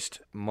heck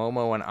voiced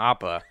Momo and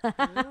Appa?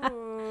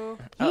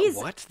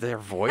 What? Their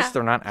voice?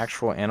 They're not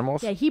actual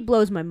animals? Yeah, he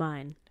blows my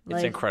mind.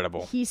 It's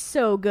incredible. He's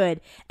so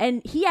good.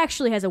 And he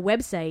actually has a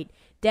website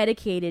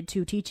dedicated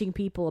to teaching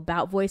people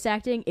about voice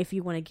acting if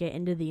you want to get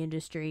into the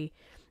industry.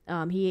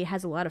 He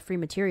has a lot of free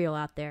material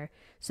out there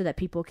so that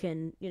people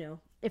can,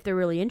 if they're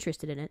really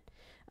interested in it,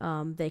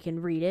 they can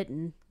read it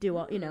and do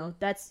all,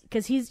 that's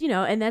because he's,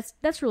 and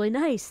that's really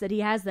nice that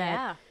he has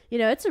that.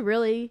 Yeah. It's a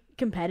really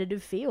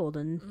competitive field.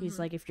 And he's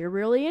like, if you're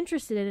really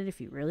interested in it,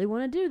 if you really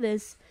want to do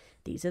this,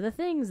 these are the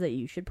things that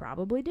you should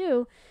probably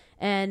do.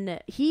 And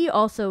he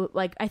also,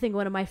 like, I think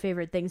one of my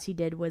favorite things he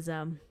did was,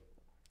 I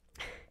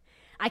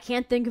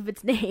can't think of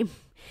its name,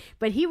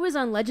 but he was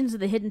on Legends of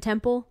the Hidden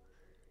Temple.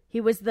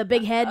 He was the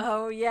big head.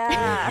 Oh,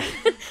 yeah.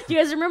 Do you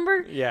guys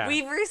remember? Yeah.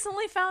 We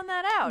recently found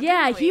that out.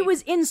 Yeah, he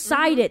was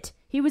inside it.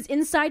 He was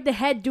inside the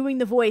head doing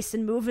the voice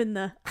and moving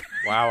the...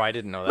 Wow, I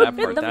didn't know that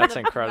part. That's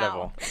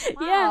incredible.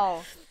 Wow.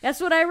 Yeah,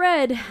 that's what I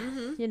read.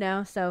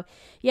 So,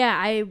 yeah,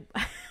 I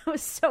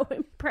was so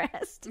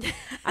impressed.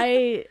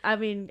 I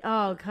mean,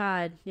 oh,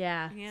 God,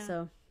 yeah.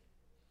 So,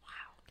 wow.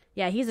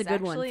 Yeah, he's a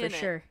good one for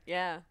sure.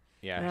 Yeah.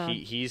 Yeah,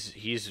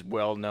 he's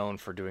well known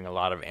for doing a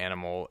lot of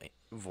animal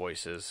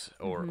voices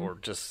or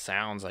just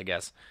sounds, I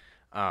guess.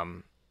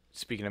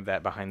 Speaking of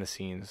that, behind the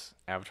scenes,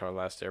 Avatar: The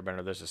Last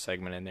Airbender, there's a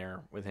segment in there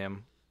with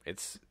him.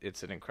 It's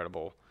an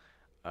incredible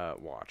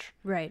watch.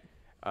 Right.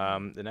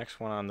 The next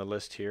one on the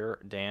list here,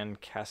 Dan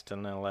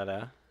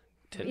Castellaneta.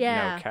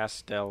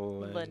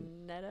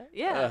 Castellaneta?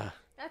 Yeah.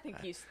 I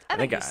think you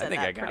said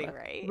that pretty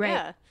right.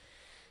 Right.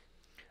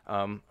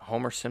 Yeah.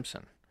 Homer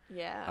Simpson.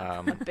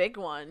 Yeah, a big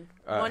one.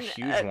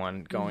 Huge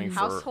one going for...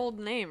 Household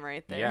name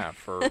right there. Yeah,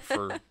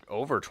 for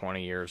over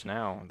 20 years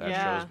now,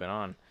 that show's been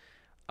on.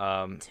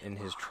 in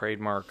his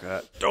trademark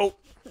dope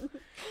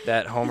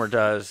that Homer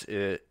does.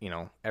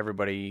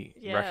 Everybody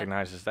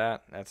recognizes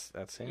that.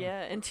 That's him.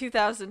 Yeah, in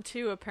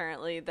 2002,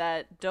 apparently,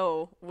 that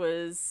dough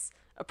was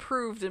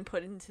approved and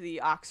put into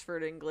the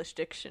Oxford English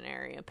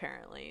Dictionary,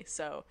 apparently.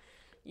 So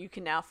you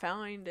can now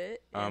find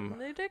it in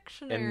the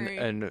dictionary.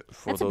 And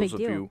for That's a those big of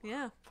deal. you,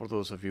 Yeah. for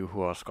those of you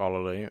who are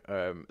scholarly,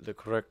 the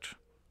correct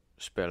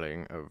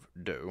spelling of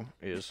dough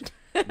is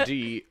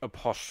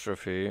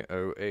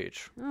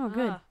D''OH. Oh,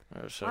 good.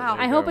 So Wow.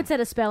 there I you hope go. it's at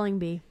a spelling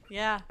bee.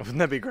 Yeah. Wouldn't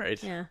that be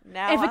great? Yeah.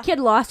 Now If a kid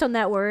lost on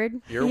that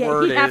word, Your he'd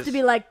word have is- to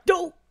be like,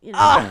 dope. You know?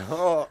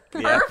 Oh,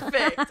 yeah.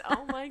 Perfect.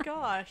 Oh my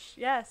gosh.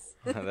 Yes.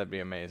 That'd be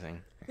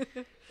amazing.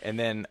 And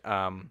then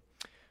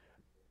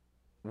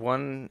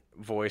one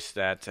voice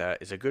that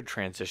is a good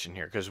transition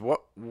here, because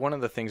one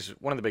of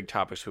the big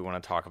topics we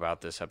want to talk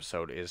about this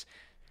episode is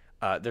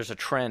there's a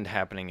trend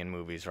happening in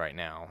movies right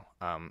now,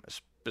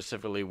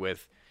 specifically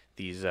with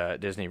these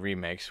Disney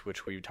remakes,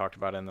 which we talked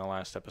about in the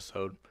last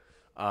episode,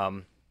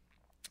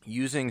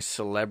 using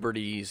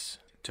celebrities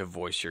to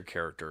voice your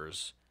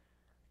characters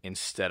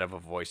instead of a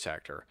voice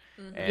actor.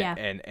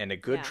 And a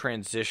good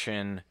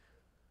transition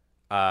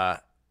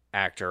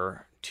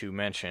actor to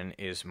mention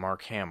is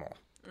Mark Hamill.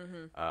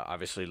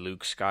 Obviously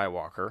Luke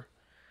Skywalker.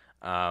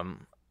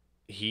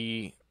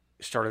 He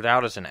started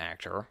out as an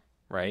actor,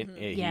 right?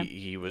 Yeah.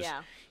 He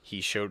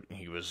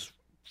was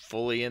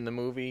fully in the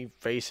movie,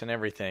 face and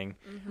everything.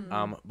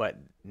 But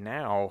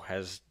now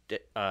has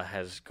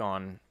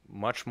gone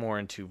much more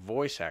into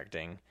voice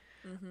acting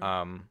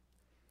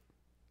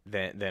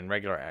than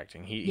regular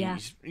acting.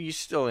 He's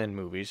still in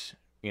movies,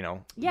 the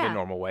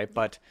normal way,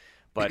 but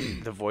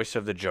the voice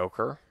of the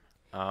Joker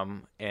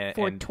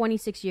For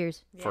 26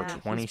 years. for Yeah,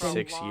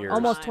 26 long years.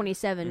 Almost time.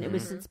 27.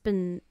 It's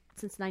been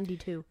since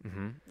 92.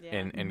 Yeah.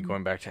 And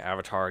going back to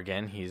Avatar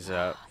again, he's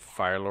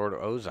Fire Lord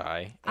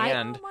Ozai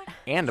and Oh my gosh.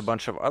 and a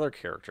bunch of other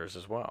characters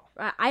as well.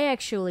 I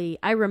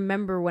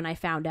remember when I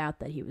found out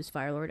that he was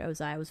Fire Lord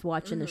Ozai. I was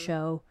watching the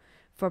show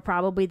for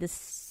probably the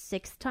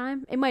 6th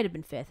time. It might have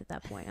been 5th at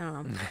that point. I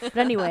don't know. But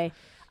anyway,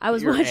 I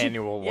was Your watching.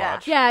 annual Yeah.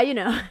 watch.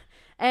 Yeah.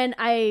 And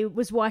I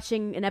was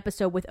watching an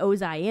episode with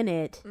Ozai in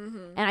it,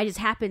 and I just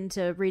happened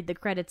to read the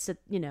credits,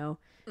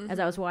 as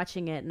I was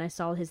watching it, and I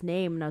saw his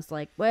name, and I was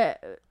like, "Wait,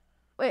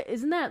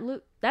 isn't that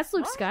Luke? That's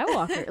Luke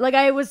Skywalker." Like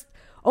I was,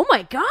 oh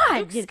my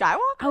god, Luke Skywalker?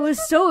 I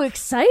was so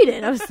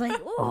excited. I was like,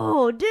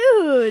 "Oh,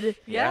 dude,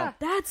 Yeah.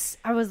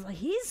 I was like,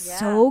 he's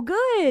so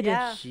good."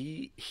 Yeah.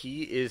 He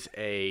is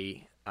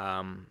a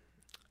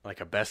like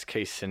a best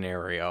case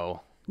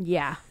scenario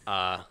Yeah.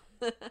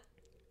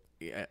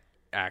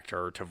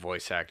 actor to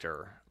voice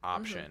actor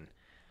option.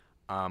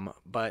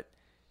 But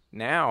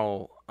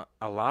now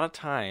a lot of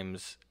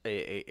times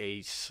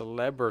a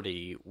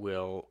celebrity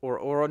will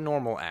or a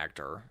normal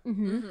actor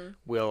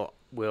will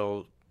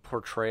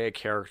portray a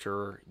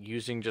character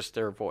using just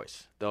their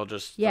voice. They'll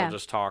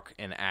just talk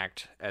and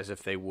act as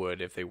if they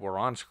would if they were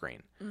on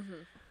screen.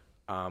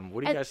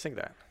 What do you guys think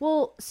of that?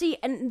 Well, see,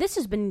 and this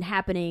has been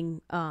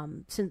happening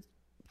since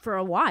for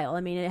a while.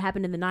 I mean, it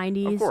happened in the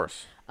 90s. Of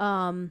course.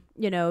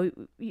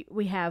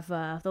 We have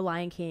The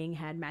Lion King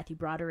had Matthew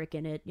Broderick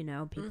in it.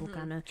 People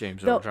kind of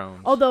James Earl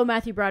Jones. Although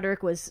Matthew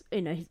Broderick was,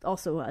 he's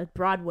also a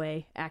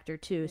Broadway actor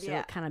too, so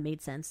Yeah. it kind of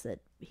made sense that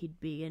he'd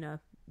be in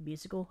a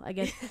musical, I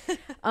guess.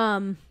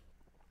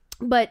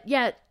 But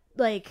yeah,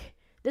 like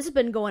this has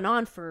been going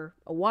on for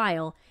a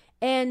while,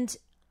 and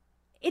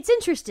it's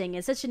interesting.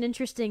 It's such an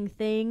interesting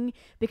thing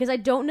because I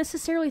don't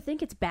necessarily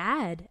think it's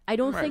bad. I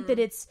don't think that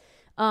it's.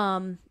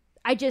 I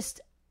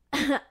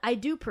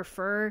do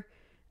prefer,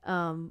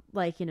 when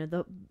I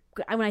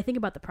think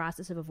about the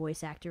process of a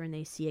voice actor and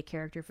they see a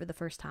character for the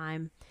first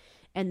time,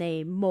 and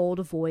they mold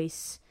a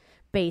voice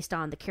based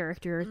on the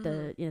character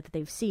that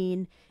they've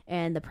seen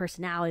and the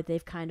personality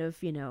they've kind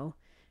of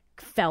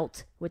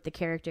felt with the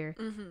character,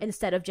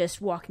 instead of just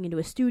walking into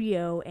a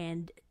studio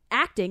and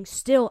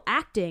still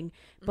acting,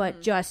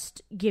 but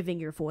just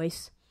giving your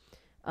voice.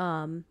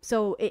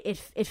 So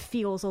it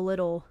feels a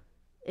little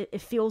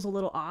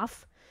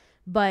off.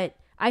 But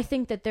I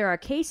think that there are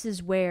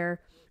cases where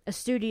a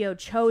studio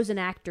chose an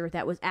actor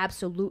that was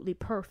absolutely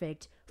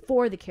perfect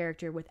for the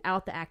character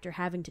without the actor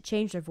having to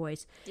change their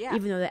voice,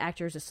 even though the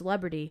actor is a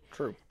celebrity.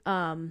 True.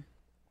 And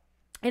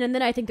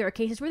then I think there are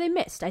cases where they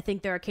missed. I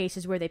think there are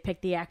cases where they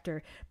picked the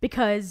actor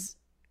because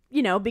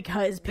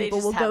people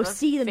just will go have a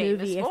see the famous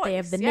movie if they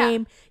have the voice, yeah.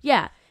 name.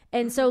 Yeah.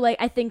 And so,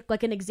 I think,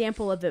 an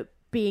example of it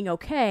being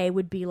okay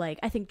would be, I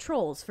think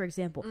Trolls, for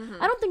example.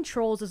 I don't think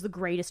Trolls is the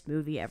greatest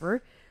movie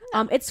ever.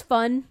 It's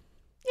fun.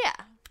 Yeah.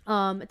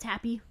 It's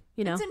happy.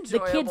 It's the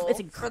kids. enjoyable It's for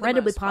the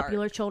incredibly most part.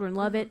 popular. Children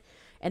love it,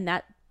 and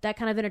that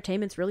kind of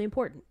entertainment's really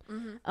important.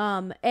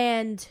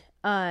 I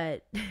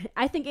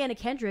think Anna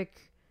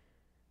Kendrick,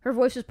 her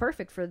voice was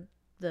perfect for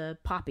the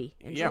Poppy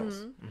in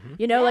Trolls.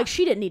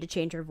 She didn't need to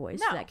change her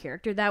voice for that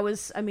character. That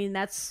was,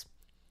 that's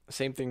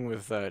Same thing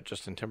with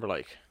Justin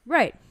Timberlake.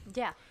 right.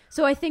 Yeah.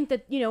 So I think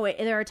that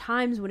there are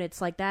times when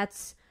it's like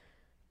that's,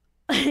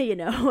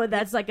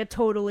 that's like a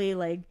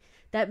totally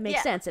that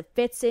makes sense. It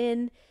fits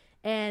in,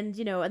 And,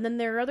 and then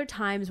there are other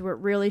times where it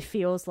really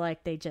feels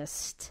like they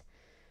just,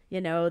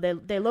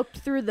 they looked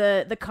through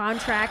the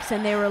contracts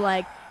and they were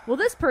like, well,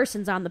 this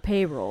person's on the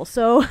payroll,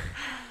 so,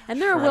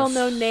 and they're a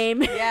well-known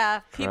name.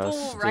 Yeah, people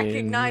will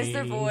recognize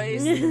their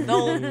voice.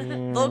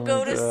 They'll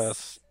go to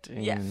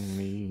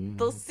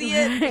they'll see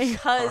it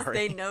because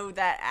they know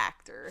that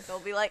actor. They'll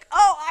be like,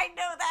 oh, I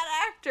know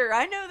that actor.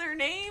 I know their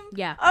name.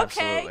 Yeah.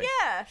 Okay, Absolutely.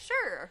 yeah,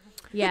 sure.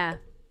 Yeah.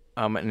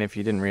 And if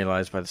you didn't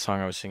realize by the song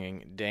I was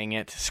singing, dang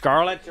it,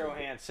 Scarlett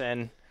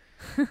Johansson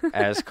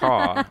as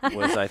Caw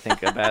was, I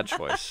think, a bad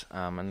choice.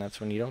 And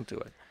that's when you don't do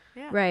it.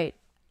 Yeah. Right.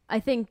 I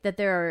think that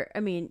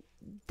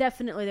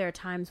definitely there are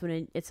times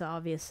when it's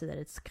obvious that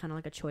it's kind of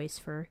like a choice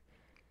for...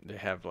 They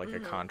have like a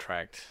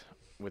contract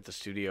with the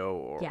studio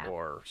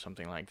or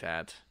something like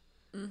that.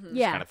 Mm-hmm.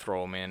 Yeah. Just kind of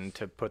throw them in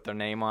to put their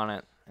name on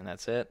it, and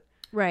that's it.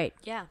 Right.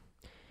 Yeah.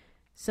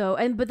 So,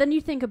 but then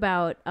you think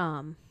about,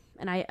 and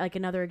I like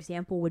another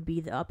example would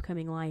be the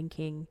upcoming Lion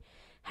King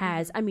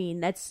has,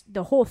 that's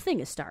the whole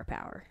thing is star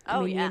power.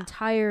 Oh, the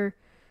entire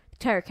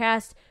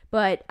cast.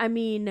 But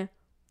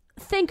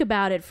think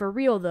about it for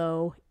real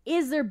though.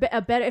 Is there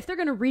a better, if they're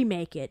going to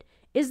remake it,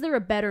 is there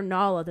a better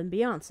Nala than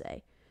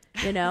Beyonce?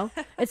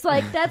 It's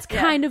like, that's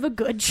kind of a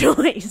good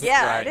choice.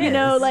 Yeah, Right.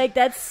 it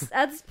is.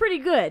 That's pretty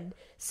good.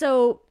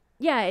 So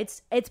yeah,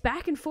 it's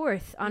back and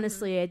forth.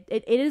 Honestly,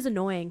 it is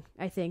annoying.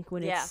 I think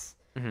when it's,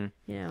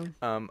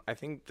 I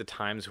think the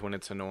times when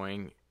it's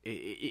annoying,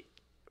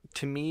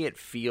 to me, it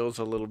feels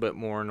a little bit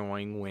more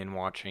annoying when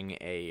watching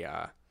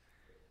a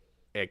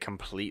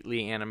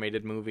completely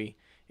animated movie.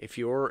 If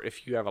you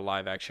have a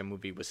live action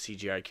movie with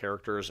CGI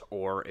characters,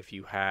 or if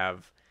you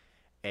have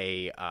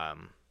a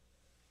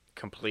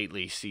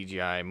completely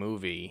CGI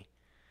movie,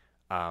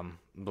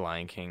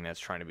 Lion King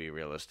that's trying to be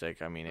realistic.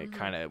 It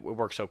kind of it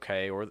works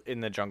okay. Or in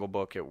the Jungle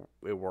Book,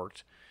 it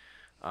worked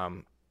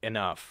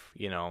enough,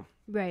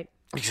 right.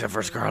 except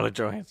for Scarlett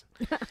Johansson.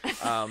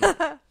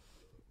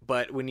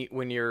 But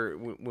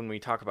when we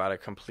talk about a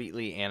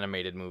completely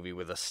animated movie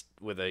with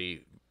a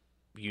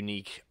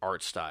unique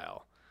art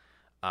style,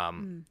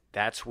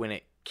 that's when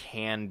it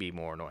can be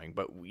more annoying.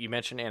 But you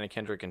mentioned Anna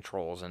Kendrick and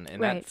Trolls, and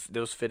right.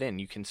 those fit in.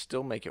 You can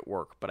still make it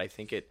work, but I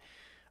think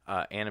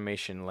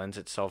animation lends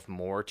itself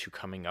more to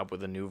coming up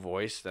with a new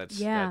voice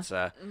that's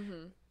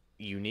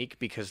unique,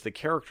 because the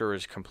character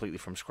is completely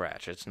from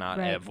scratch. It's not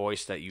a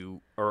voice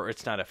or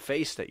it's not a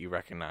face that you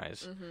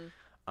recognize,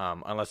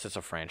 unless it's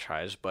a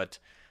franchise. But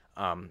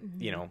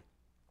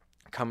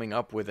coming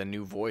up with a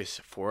new voice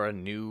for a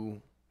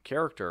new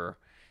character,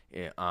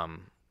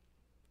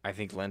 I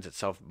think lends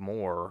itself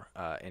more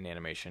in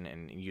animation,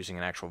 and using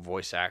an actual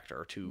voice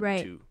actor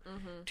to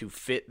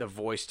fit the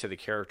voice to the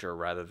character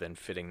rather than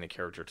fitting the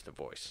character to the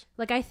voice.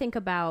 Like, I think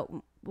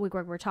about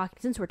we're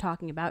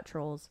talking about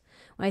Trolls.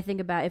 When I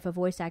think about if a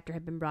voice actor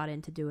had been brought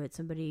in to do it,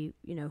 somebody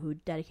who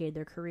dedicated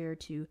their career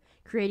to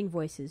creating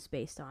voices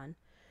based on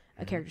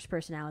a character's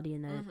personality,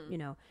 and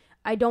the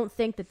I don't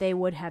think that they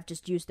would have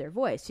just used their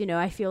voice.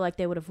 I feel like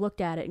they would have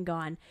looked at it and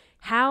gone,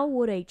 how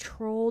would a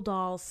troll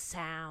doll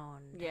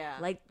sound? Yeah.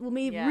 Like, let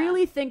me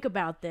really think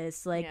about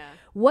this. Like,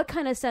 what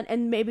kind of sound?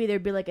 And maybe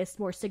there'd be like a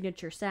more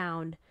signature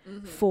sound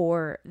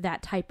for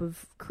that type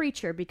of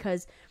creature,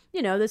 because,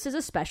 this is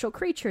a special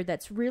creature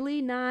that's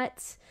really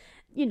not,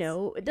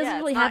 it doesn't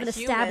really have an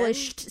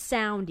established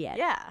sound yet.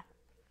 Yeah.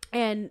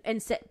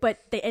 But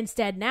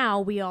instead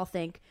now we all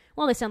think,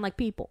 well, they sound like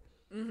people.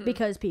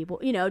 Because people,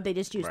 they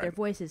just use their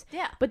voices.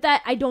 Yeah. But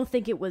that, I don't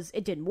think it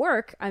didn't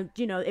work.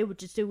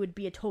 It would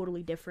be a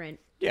totally different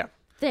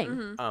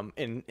thing.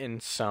 In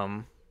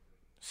some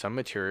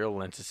material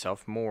lends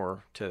itself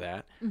more to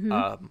that.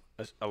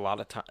 A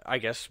lot of time, I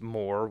guess,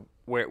 more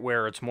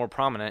where it's more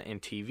prominent in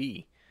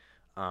TV,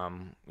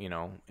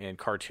 in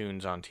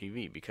cartoons on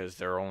TV, because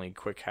they're only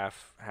quick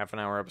half an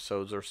hour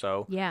episodes or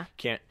so. Yeah.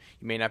 You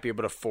may not be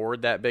able to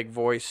afford that big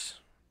voice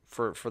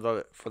for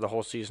the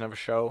whole season of a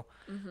show.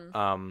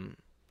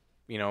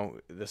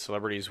 The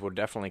celebrities would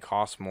definitely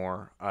cost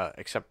more,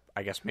 except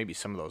I guess maybe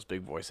some of those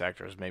big voice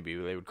actors, maybe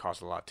they would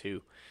cost a lot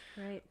too.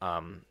 Right.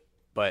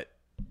 But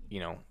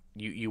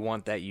you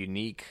want that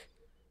unique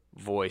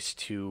voice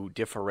to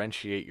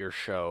differentiate your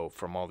show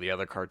from all the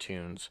other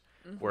cartoons,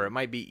 where it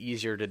might be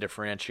easier to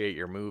differentiate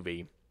your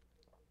movie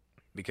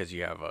because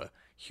you have a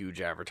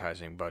huge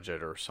advertising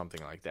budget or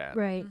something like that.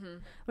 Right.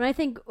 When I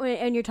think,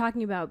 and you're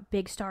talking about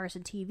big stars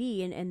in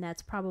TV, and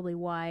that's probably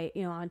why,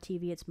 on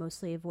TV it's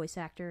mostly a voice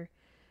actor.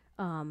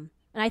 And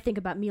I think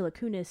about Mila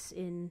Kunis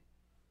in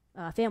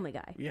Family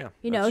Guy. Yeah.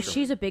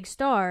 She's a big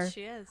star.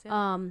 She is.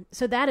 Yeah.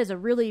 So that is a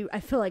really, I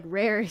feel like,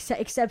 rare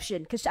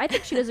exception, because I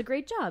think she does a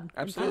great job.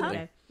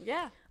 Absolutely.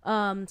 Yeah.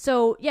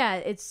 So yeah,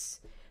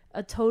 it's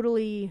a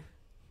totally,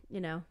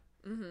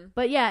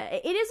 But yeah,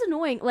 it is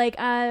annoying. Like,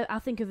 I'll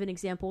think of an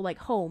example, like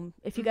Home.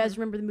 If you guys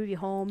remember the movie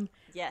Home,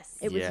 Yes.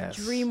 it was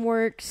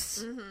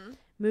DreamWorks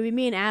movie.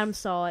 Me and Adam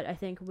saw it. I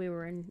think we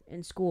were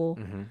in school.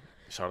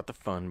 Saw it at the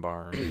Fun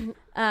Barn.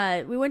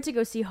 We went to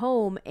go see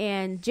Home,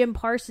 and Jim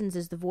Parsons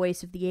is the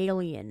voice of the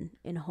alien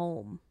in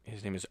Home.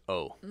 His name is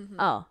O.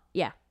 Oh,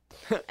 yeah.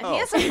 And he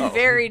has a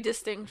very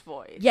distinct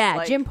voice. Yeah,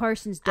 like, Jim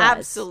Parsons does.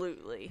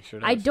 Absolutely. Sure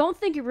I does. don't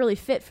think it really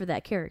fit for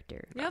that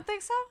character. You don't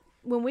think so?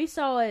 When we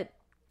saw it,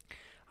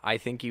 I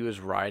think he was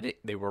riding.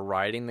 They were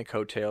riding the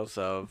coattails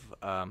of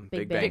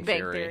Big Bang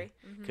Theory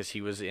because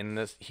he was in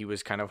this. He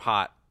was kind of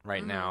hot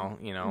right now.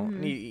 You know,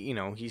 and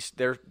he's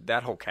there.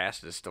 That whole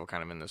cast is still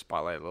kind of in the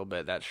spotlight a little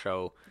bit. That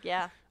show.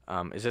 Yeah.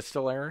 Is it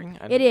still airing?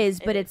 it is,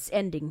 but it's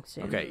ending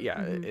soon. Okay,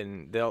 yeah,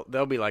 and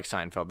they'll be like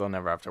Seinfeld. They'll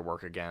never have to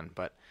work again.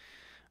 But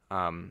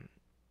I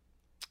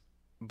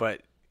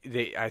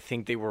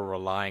think they were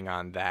relying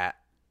on that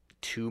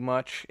too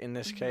much in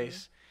this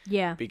case.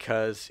 Yeah.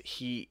 Because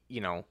he,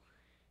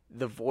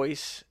 the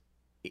voice,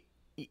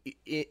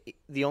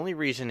 the only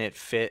reason it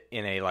fit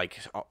in a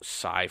like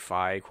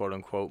sci-fi quote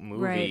unquote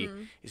movie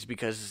is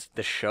because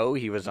the show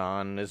he was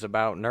on is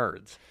about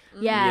nerds.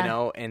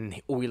 Yeah.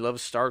 And we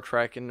love Star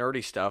Trek and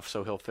nerdy stuff,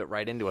 so he'll fit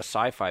right into a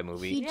sci-fi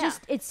movie.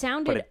 It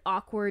sounded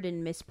awkward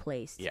and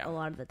misplaced a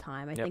lot of the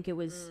time. I think it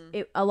was,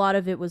 a lot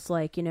of it was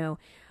like,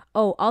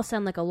 oh, I'll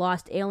sound like a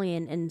lost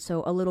alien and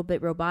so a little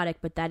bit robotic,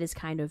 but that is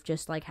kind of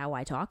just like how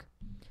I talk.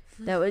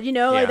 That was,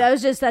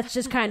 like that's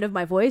just kind of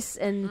my voice.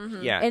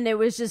 And, and it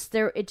was just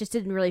there. It just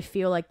didn't really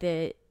feel like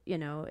it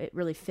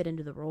really fit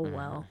into the role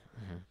well.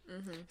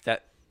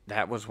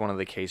 That was one of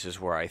the cases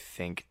where I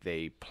think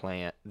they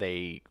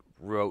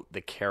wrote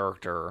the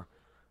character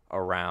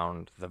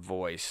around the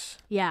voice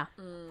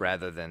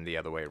rather than the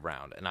other way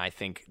around. And I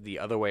think the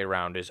other way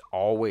around is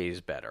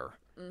always better,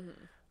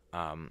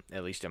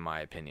 at least in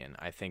my opinion.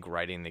 I think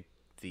writing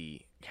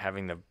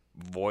having the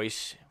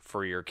voice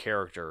for your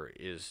character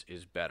is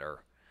better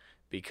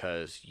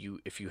because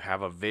if you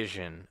have a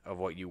vision of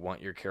what you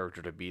want your character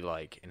to be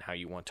like and how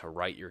you want to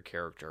write your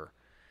character,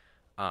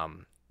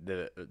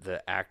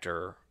 the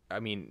actor... I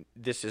mean,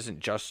 this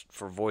isn't just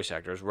for voice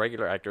actors.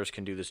 Regular actors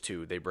can do this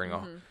too. They bring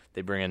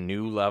a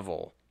new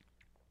level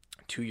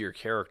to your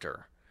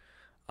character,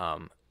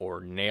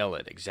 or nail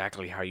it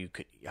exactly how you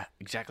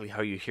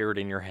hear it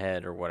in your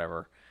head or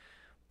whatever.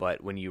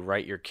 But when you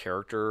write your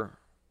character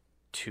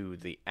to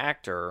the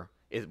actor,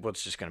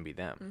 it's just going to be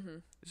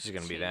them. It's just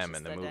going to be them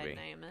in the movie.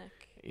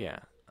 Dynamic. Yeah.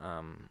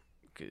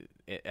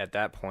 At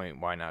that point,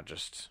 why not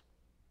just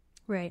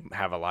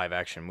have a live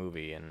action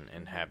movie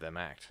and have them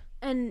act?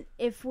 And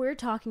if we're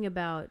talking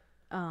about,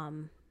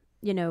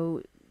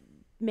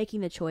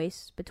 making the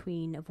choice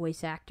between a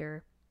voice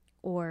actor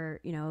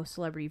or,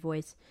 celebrity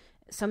voice,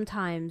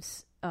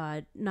 sometimes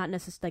not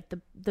necessarily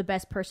like the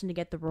best person to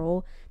get the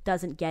role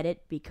doesn't get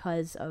it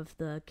because of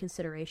the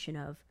consideration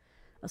of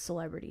a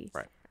celebrity.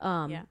 Right.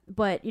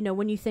 But,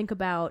 when you think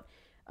about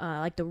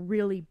like the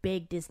really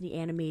big Disney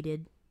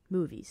animated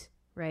movies,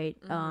 right?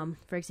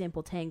 For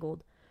example,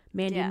 Tangled,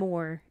 Mandy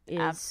Moore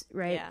is,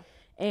 right? Yeah.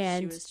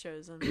 And she was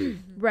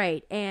chosen.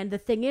 Right. And the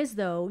thing is,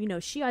 though,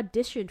 she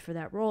auditioned for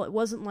that role. It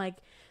wasn't like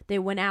they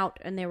went out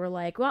and they were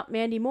like, well,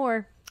 Mandy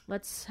Moore,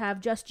 let's have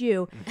just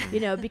you,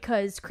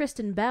 because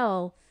Kristen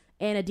Bell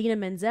and Idina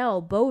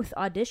Menzel both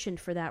auditioned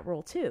for that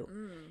role, too.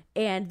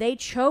 And they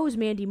chose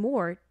Mandy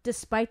Moore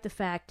despite the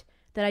fact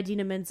that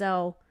Idina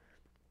Menzel,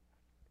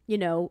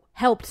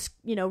 helped,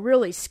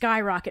 really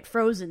skyrocket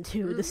Frozen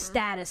to the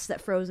status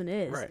that Frozen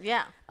is. Right.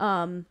 Yeah.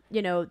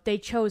 They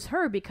chose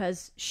her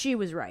because she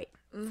was right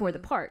for the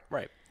part.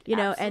 Right.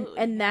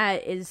 And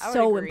that is I would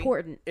so agree.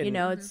 important. And,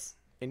 It's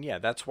and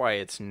that's why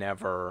it's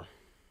never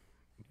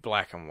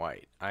black and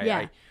white.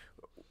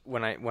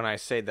 When I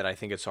say that I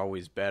think it's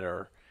always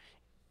better,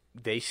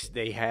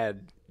 they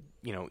had,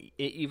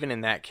 even in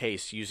that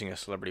case, using a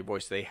celebrity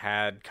voice, they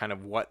had kind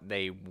of what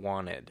they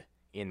wanted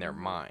in their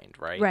mind,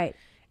 right? right.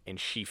 And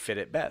she fit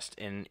it best.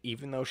 And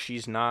even though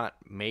she's not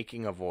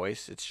making a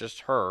voice, it's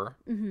just her.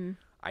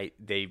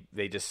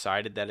 They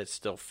decided that it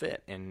still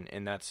fit,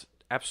 and that's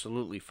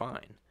absolutely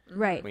fine.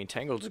 Right. I mean,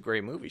 Tangled's a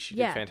great movie. She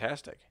did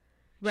fantastic.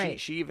 Right.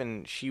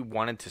 She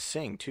wanted to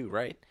sing too,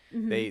 right?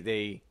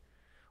 This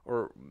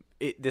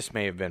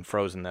may have been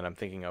Frozen that I'm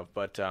thinking of,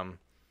 but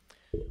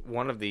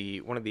one of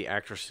the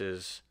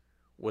actresses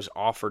was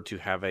offered to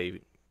have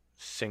a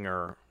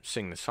singer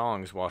sing the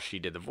songs while she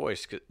did the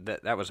voice. 'Cause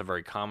that was a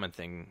very common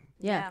thing.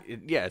 Yeah.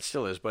 It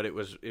still is, but it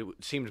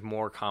seemed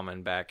more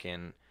common back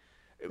in,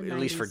 at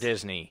least for 90s.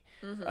 Disney,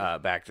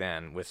 back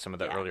then with some of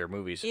the earlier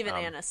movies. Even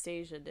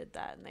Anastasia did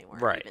that, and they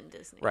weren't even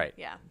Disney. Right.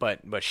 Yeah.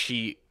 But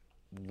she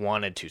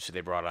wanted to, so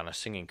they brought on a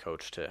singing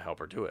coach to help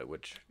her do it,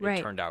 which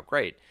Right. turned out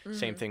great.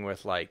 Same thing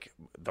with like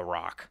The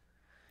Rock.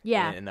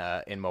 Yeah.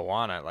 In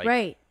Moana, like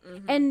Right.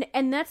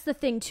 And that's the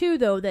thing too,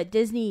 though, that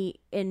Disney,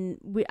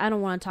 and I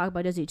don't want to talk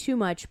about Disney too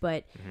much,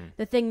 but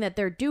the thing that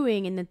they're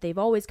doing and that they've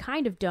always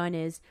kind of done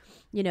is,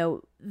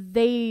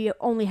 they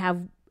only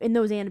have, in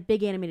those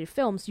big animated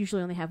films,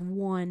 usually only have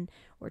one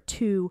or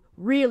two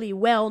really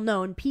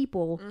well-known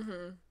people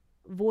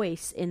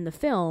voice in the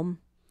film,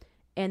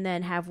 and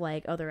then have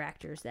like other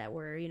actors that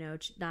were,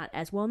 not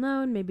as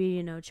well-known,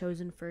 maybe,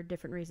 chosen for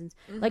different reasons.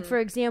 Like, for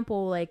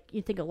example, like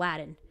you think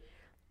Aladdin.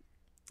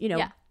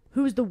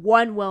 Who's the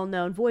one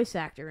well-known voice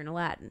actor in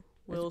Aladdin?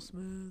 Will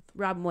Smith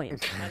Robin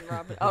Williams. and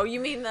Robin. Oh, you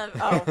mean the?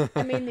 Oh,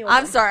 I mean the old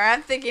I'm one. sorry.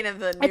 I'm thinking of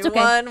the new It's okay.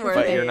 one where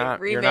But they you're not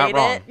remade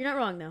wrong. it. You're not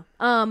wrong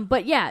though.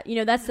 But yeah,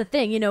 that's the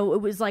thing. It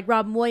was like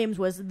Robin Williams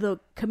was the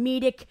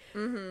comedic,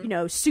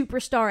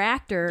 superstar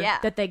actor Yeah.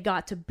 that they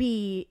got to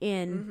be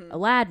in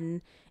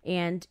Aladdin,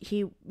 and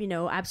he,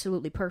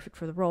 absolutely perfect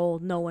for the role.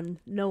 No one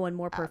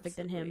more perfect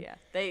than him. Yeah,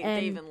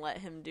 they even let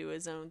him do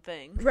his own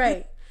thing.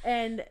 Right.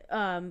 And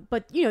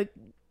but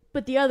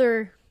the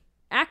other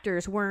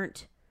actors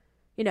weren't,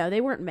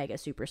 they weren't mega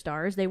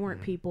superstars. They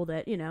weren't people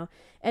that,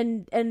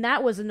 and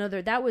that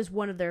was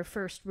one of their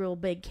first real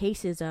big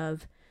cases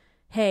of,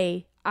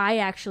 hey, I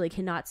actually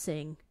cannot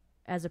sing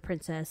as a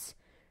princess.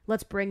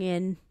 Let's bring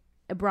in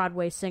a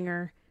Broadway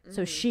singer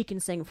so she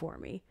can sing for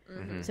me.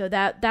 So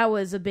that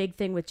was a big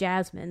thing with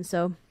Jasmine.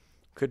 So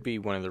Could be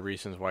one of the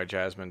reasons why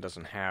Jasmine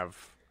doesn't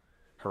have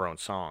her own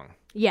song.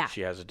 yeah, She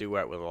has a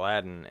duet with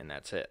Aladdin, and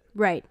that's it.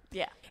 right.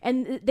 Yeah,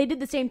 And they did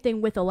the same thing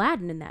with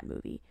Aladdin in that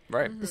movie.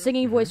 Right. The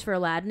singing voice for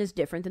Aladdin is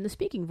different than the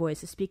speaking voice.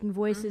 The speaking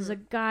voice is a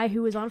guy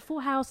who was on Full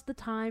House at the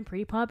time,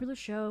 pretty popular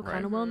show,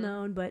 kind of well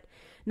known, but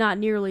not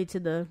nearly to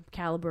the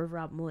caliber of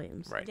Robin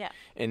Williams. Right. Yeah.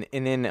 And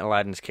in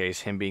Aladdin's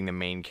case, him being the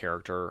main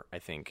character, I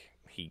think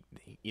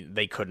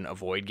they couldn't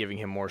avoid giving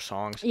him more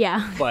songs.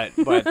 Yeah.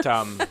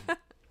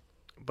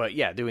 But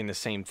yeah, doing the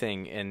same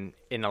thing, and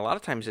a lot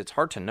of times it's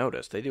hard to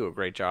notice. They do a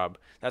great job.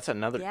 That's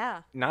another,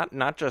 Yeah.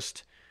 not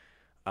just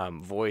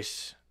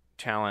voice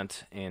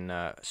talent in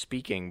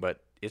speaking,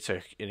 but it's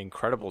an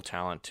incredible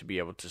talent to be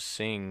able to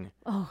sing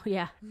Oh,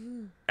 yeah.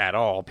 at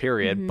all.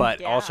 Period.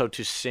 But Yeah. also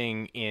to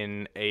sing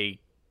in a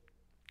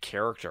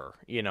character.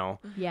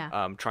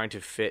 Yeah. Trying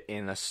to fit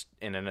in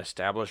an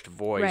established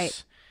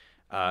voice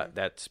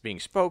that's being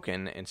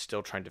spoken, and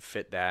still trying to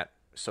fit that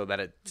so that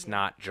it's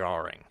not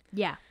jarring.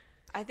 Yeah.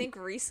 I think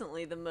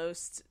recently the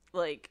most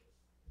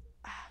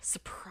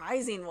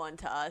surprising one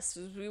to us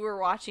was we were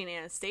watching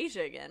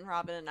Anastasia again,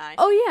 Robin and I.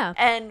 Oh, yeah.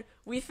 And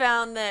we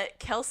found that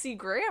Kelsey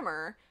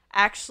Grammer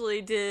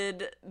actually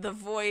did the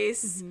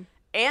voice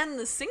and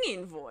the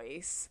singing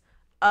voice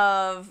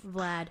of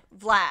Vlad.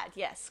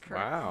 Yes,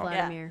 correct. Wow.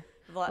 Vladimir.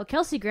 Vla- Well,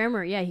 Kelsey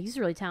Grammer, yeah, he's a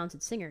really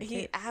talented singer.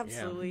 He too.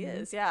 absolutely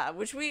is, yeah.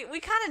 Which we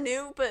kind of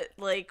knew, but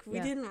we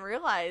Yeah. didn't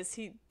realize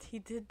he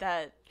did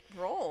that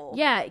role.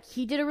 Yeah,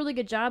 he did a really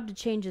good job to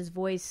change his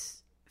voice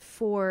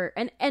for,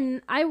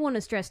 and I want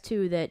to stress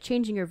too that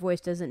changing your voice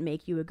doesn't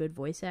make you a good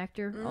voice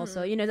actor.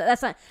 Also,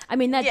 that's not. I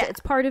mean, that's it's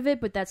part of it,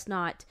 but that's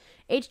not.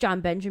 H. John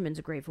Benjamin's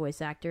a great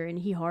voice actor, and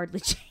he hardly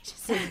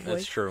changes his voice.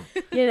 That's true.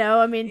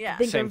 I mean, Yeah.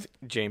 think Same of,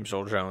 James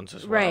Earl Jones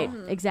as well. right,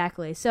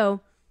 exactly.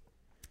 So,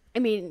 I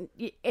mean,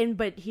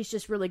 but he's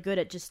just really good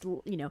at just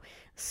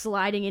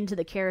sliding into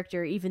the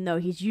character, even though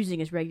he's using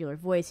his regular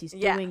voice. He's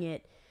doing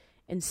it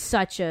in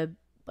such a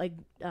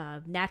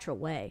natural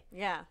way.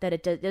 Yeah. That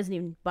it doesn't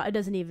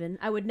even.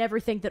 I would never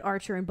think that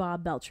Archer and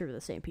Bob Belcher are the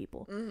same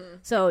people.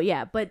 So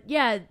yeah, but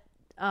yeah.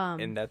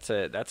 And that's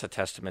a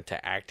testament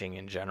to acting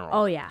in general.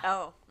 Oh yeah.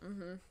 Oh.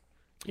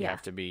 You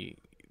have to be.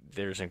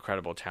 There's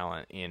incredible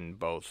talent in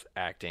both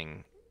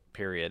acting,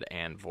 period,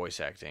 and voice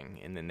acting,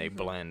 and then they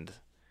blend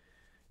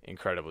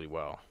incredibly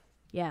well.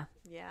 Yeah,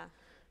 Yeah.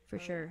 for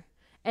sure.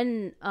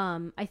 And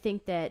I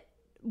think that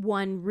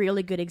one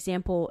really good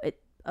example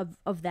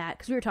of that,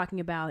 because we were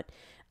talking about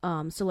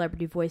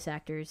celebrity voice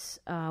actors.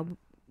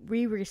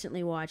 We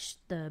recently watched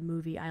the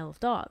movie Isle of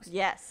Dogs.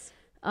 Yes.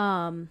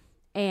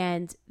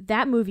 And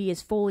that movie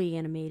is fully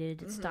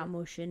animated. It's stop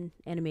motion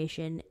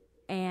animation.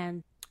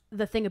 And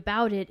the thing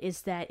about it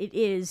is that it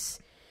is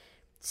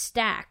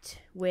stacked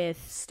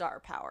with Star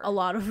power. a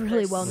lot of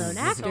really well-known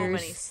actors. So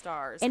many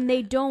stars. And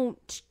they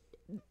don't...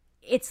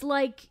 It's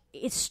like...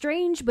 It's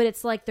strange, but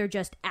it's like they're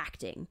just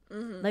acting.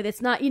 Like,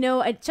 it's not...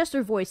 It's just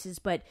their voices,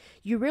 but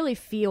you really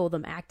feel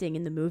them acting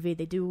in the movie.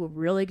 They do a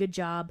really good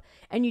job.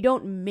 And you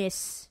don't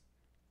miss,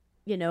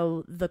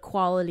 the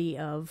quality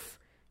of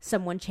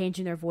someone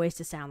changing their voice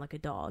to sound like a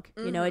dog.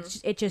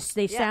 It just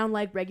they sound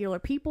like regular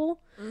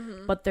people,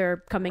 but they're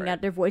coming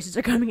out. Their voices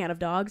are coming out of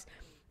dogs,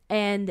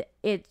 and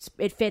it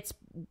fits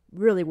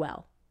really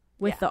well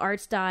with the art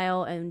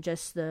style and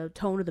just the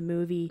tone of the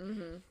movie,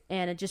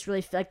 and it just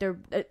really like they're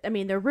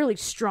really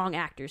strong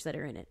actors that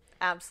are in it.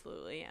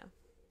 Absolutely, yeah.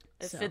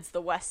 It fits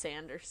the Wes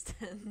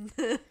Anderson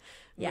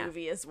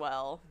movie as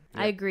well.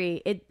 I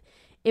agree.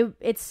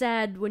 It's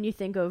sad when you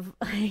think of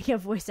like a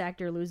voice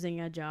actor losing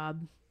a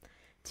job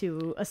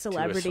to a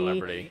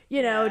celebrity.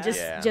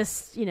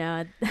 Just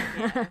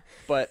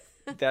But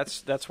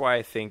that's why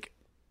I think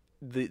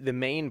the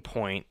main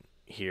point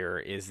here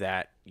is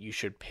that you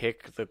should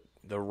pick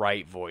the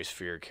right voice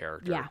for your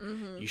character. Yeah.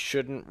 You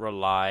shouldn't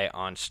rely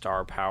on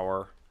star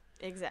power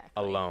Exactly.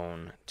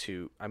 alone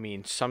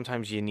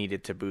sometimes you need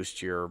it to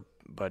boost your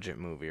budget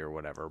movie or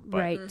whatever, but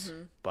right.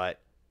 but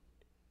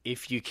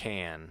if you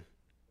can,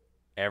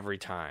 every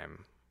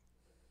time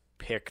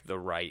pick the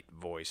right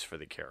voice for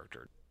the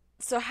character.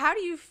 So how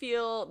do you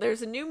feel?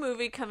 There's a new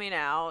movie coming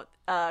out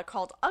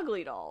called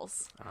Ugly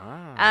Dolls.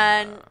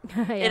 And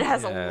it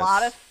has a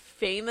lot of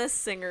famous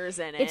singers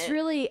in it. It's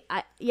really,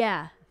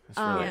 It's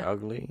really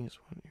ugly is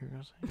what you're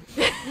were gonna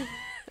say?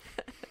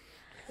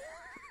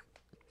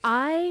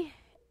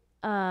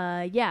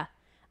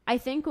 I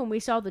think when we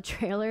saw the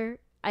trailer,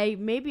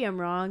 maybe I'm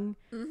wrong,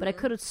 but I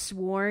could have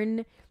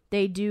sworn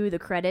they do the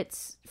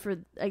credits for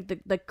like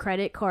the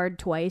credit card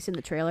twice in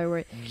the trailer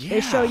where they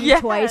show you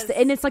twice,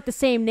 and it's like the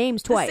same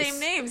names twice. The same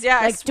names, yeah.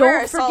 Like, I swear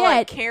don't I saw, forget,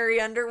 like,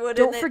 Carrie Underwood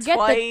don't in it forget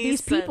twice, that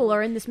these people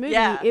are in this movie.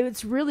 Yeah.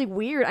 It's really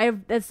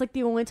weird. That's like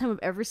the only time I've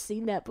ever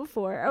seen that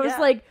before. I was Yeah.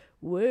 like,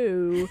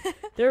 whoa,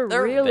 they're They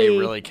really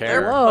really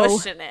care. They're Whoa.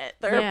 pushing it.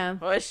 They're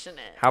pushing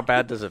it. How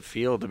bad does it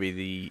feel to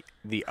be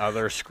the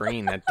other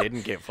screen that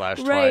didn't get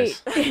flashed right.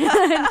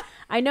 twice?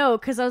 I know,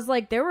 because I was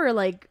like, there were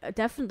like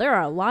definitely there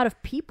are a lot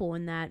of people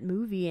in that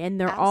movie,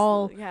 and they're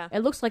all. Yeah. It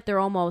looks like they're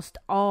almost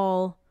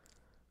all.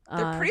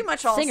 They're pretty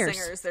much all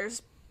singers.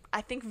 There's,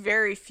 I think,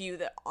 very few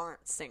that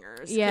aren't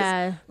singers. 'cause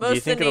Yeah. most Do you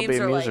of think the it'll names be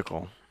a are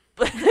musical?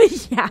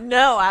 Yeah.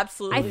 No,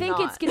 absolutely. I think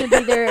not. it's gonna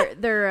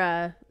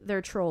be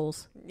their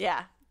trolls.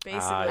 Yeah,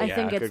 basically. Yeah, I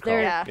think it's good call.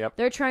 their. Yeah. Yep.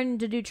 They're trying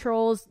to do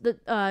trolls.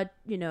 And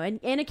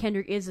Anna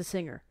Kendrick is a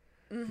singer.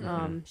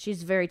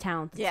 She's a very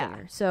talented Yeah.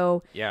 singer.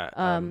 So Yeah.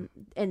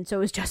 and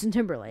so is Justin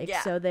Timberlake. Yeah.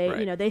 So they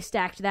Right. they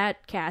stacked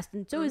that cast,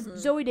 and so is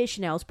Zooey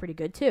Deschanel's pretty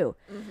good too.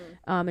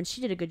 And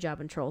she did a good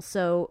job in Trolls.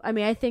 So I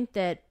mean, I think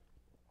that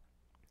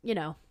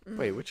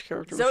Wait, which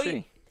character Zoe- was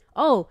she?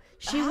 Oh,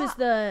 she was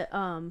the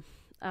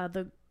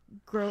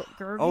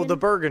Gergen? Oh, the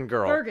Bergen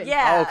girl. Bergen.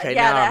 Yeah, Oh, okay,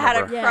 yeah, now I that had a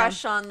remember. Yeah.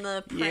 crush on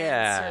the prince.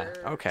 Yeah.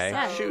 or Okay.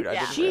 something. Shoot, I yeah.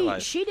 didn't She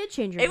realize. she did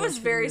change her. It voice was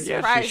for very the movie. Yeah,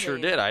 surprising. she sure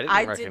did. I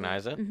didn't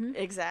recognize it.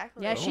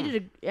 Exactly. Yeah, she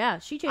did.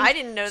 She changed. I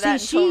didn't know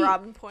that until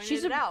Robin pointed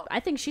she's it out. I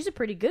think she's a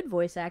pretty good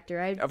voice actor.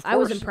 Of I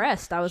was course.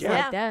 impressed. I was Yeah.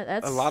 like that.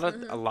 That's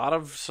A lot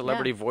of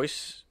celebrity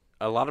voice.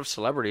 A lot of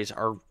celebrities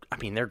are. I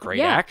mean, they're great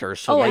Yeah. actors,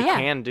 so Oh, they yeah.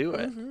 can do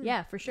it.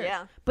 Yeah, for sure.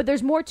 Yeah. But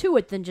there's more to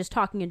it than just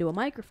talking into a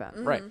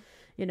microphone. Right.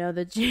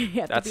 That you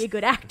have to be a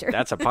good actor.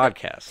 That's a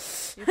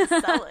podcast. You can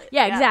sell it.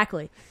 yeah,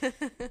 exactly.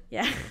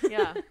 Yeah.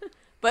 Yeah.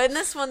 But in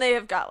this one, they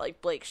have got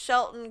like Blake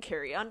Shelton,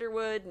 Carrie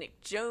Underwood, Nick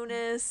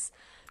Jonas,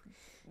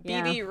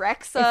 Yeah. BB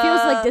Rexa. It feels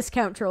like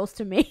discount trolls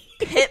to me.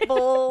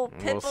 Pitbull.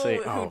 We'll see.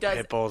 Pitbull, Oh, who does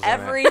Pitbull's in it.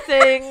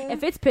 everything.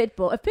 if it's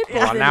Pitbull,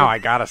 Well, now I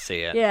gotta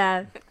see it.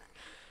 yeah.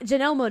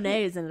 Janelle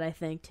Monáe is in it, I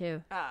think,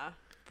 too.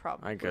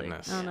 Probably. My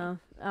goodness.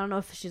 I don't know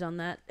if she's on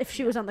that. If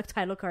she was on the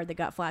title card that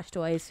got flashed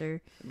twice,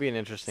 or It'd be an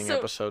interesting So-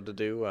 episode to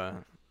do.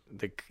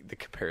 The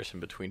comparison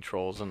between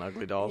Trolls and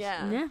Ugly Dolls.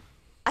 Yeah. yeah.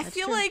 I That's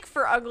feel true. like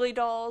for Ugly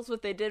Dolls,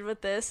 what they did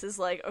with this is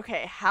like,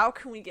 okay, how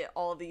can we get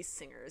all these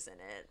singers in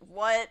it?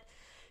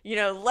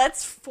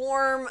 Let's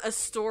form a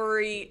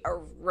story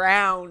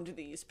around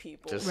these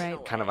people. Just in a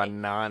kind of way. a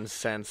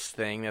nonsense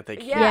thing that they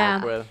came Yeah.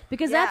 up with.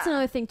 Because that's Yeah.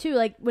 another thing too.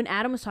 Like when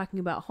Adam was talking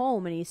about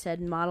Home, and he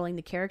said modeling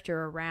the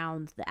character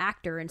around the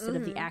actor instead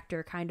of the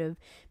actor kind of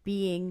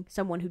being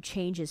someone who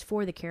changes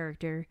for the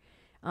character.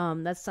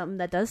 That's something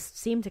that does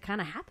seem to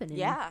kind of happen in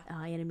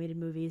animated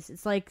movies.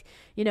 It's like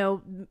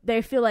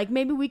they feel like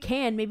maybe we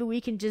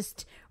can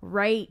just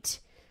write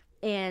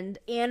and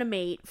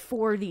animate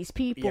for these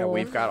people. Yeah,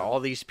 we've got all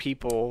these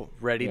people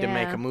ready to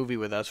make Yeah. a movie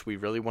with us. We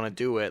really want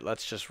to do it.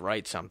 Let's just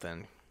write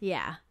something.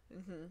 Yeah.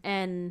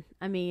 And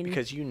I mean,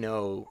 Because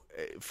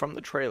from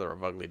the trailer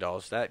of Ugly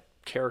Dolls, that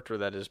character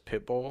that is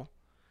Pitbull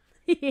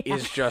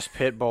is just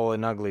Pitbull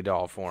in Ugly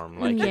Doll form.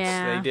 Like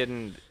Yeah. he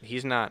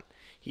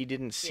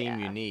didn't seem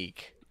Yeah.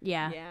 unique.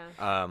 yeah.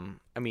 Yeah.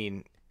 I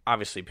mean,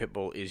 obviously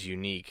Pitbull is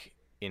unique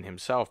in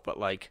himself, but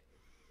like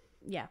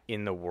Yeah.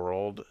 in the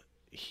world,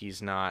 he's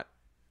not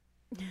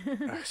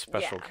a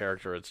special Yeah.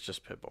 character. It's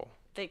just Pitbull.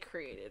 They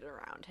created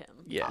around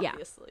him. Yeah. Yeah.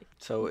 Obviously.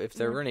 So if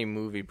there are any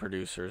movie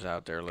producers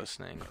out there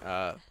listening,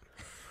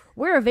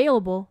 We're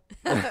available.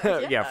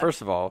 yeah,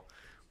 first of all,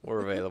 we're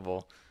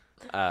available.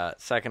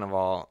 Second of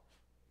all,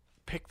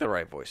 pick the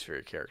right voice for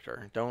your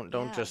character. Don't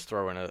Yeah. just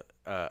throw in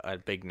a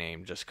big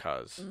name just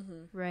cause.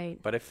 Right.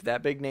 But if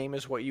that big name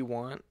is what you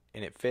want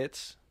and it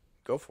fits,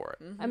 go for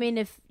it. I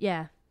mean,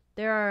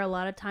 there are a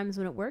lot of times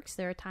when it works.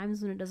 There are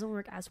times when it doesn't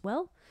work as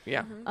well.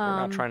 Yeah,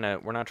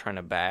 we're not trying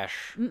to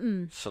bash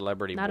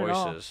celebrity Not at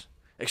all. voices,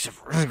 except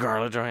for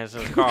Scarlett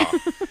Johansson's call.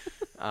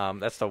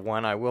 That's the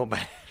one I will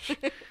bash.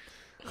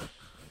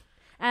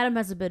 Adam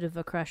has a bit of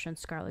a crush on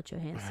Scarlett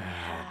Johansson.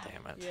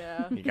 Damn it!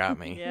 Yeah. You got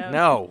me. Yeah.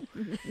 No,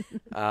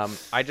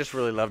 I just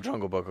really love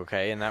Jungle Book.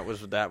 Okay, and that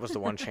was the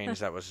one change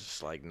that was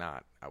just like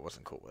I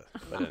wasn't cool with.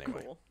 But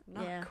anyway, Cool.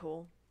 Not Yeah.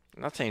 cool.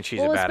 I'm not saying she's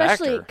Well, a bad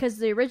especially actor. because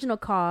the original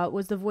Caw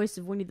was the voice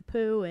of Winnie the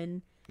Pooh,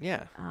 and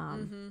Yeah,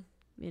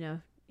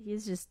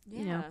 he's just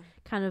Yeah.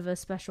 kind of a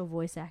special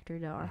voice actor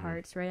to our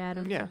hearts, right,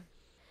 Adam? yeah.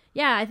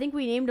 Yeah, I think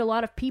we named a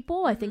lot of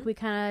people. I think we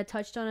kind of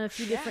touched on a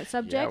few different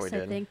subjects. we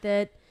I did. think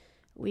that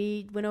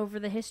we went over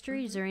the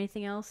history. Is there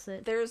anything else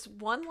that? There's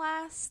one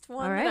last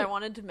one All right. that I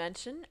wanted to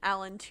mention.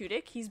 Alan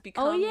Tudyk. He's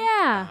become Oh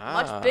yeah,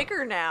 much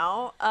bigger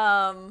now.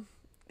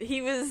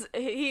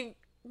 He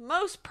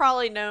most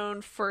probably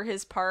known for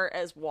his part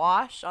as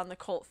Wash on the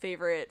cult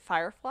favorite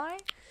Firefly.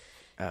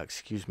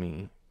 Excuse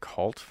me,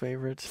 cult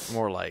favorites?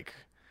 More like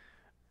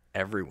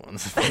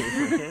everyone's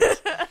favorite.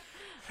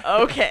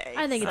 Okay.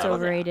 I think it's so-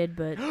 overrated,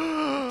 but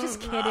just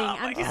just kidding.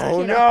 I'm just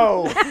Oh kidding.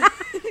 no!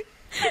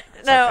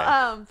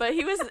 No, okay. but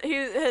he has It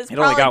probably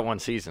only got one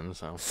season,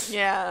 so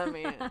yeah. I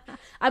mean,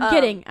 I'm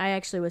kidding. I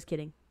actually was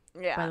kidding,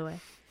 yeah. by the way.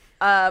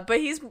 But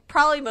he's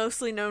probably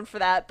mostly known for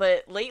that.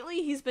 But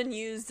lately, he's been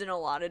used in a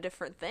lot of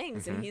different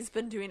things, and he's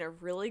been doing a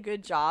really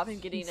good job in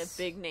getting a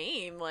big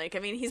name. Like, I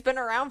mean, he's been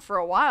around for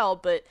a while,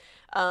 but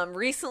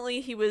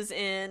recently he was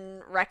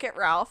in Wreck-It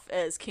Ralph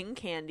as King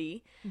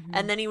Candy,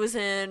 and then he was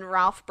in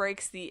Ralph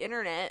Breaks the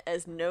Internet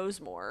as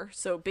Knowsmore.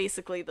 So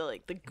basically, the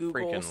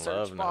Google freaking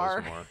search love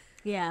bar. Knowsmore.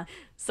 Yeah.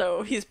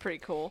 So he's pretty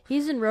cool.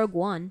 He's in Rogue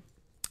One.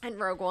 And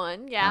Rogue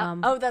One, yeah.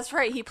 Oh, that's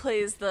right. He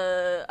plays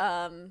the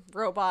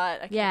robot.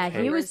 I can't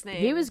remember his name.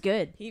 He was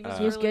good. He was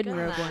really good in in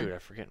Rogue that. One. Shoot,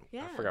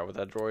 I forgot what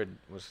that droid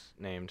was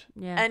named.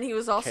 Yeah. And he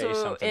was also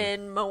something.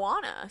 in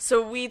Moana.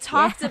 So we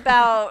talked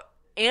about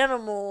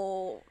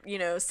animal,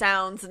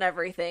 sounds and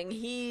everything.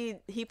 He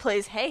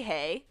plays Hey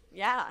Hey.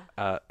 Yeah.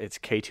 It's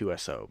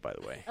K2SO, by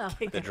the way. Oh.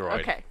 The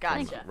droid. Okay,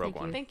 gotcha. Rogue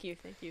One. Thank you.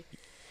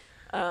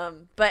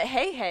 But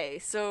Hey Hey,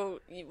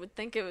 so you would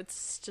think it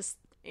was just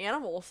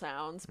animal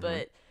sounds,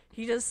 but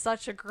he does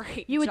such a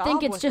great You would job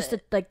think it's with just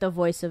it. like the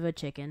voice of a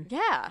chicken,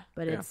 Yeah.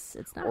 but Yeah.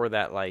 it's not. Or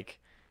that,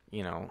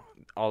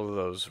 all of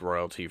those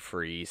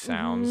royalty-free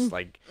sounds.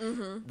 Like,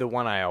 the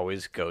one I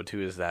always go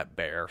to is that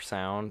bear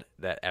sound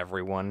that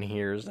everyone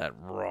hears, that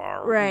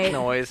roar Right.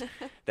 noise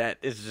that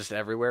is just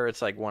everywhere.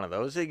 It's like one of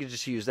those. They could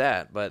just use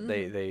that, but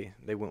they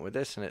went with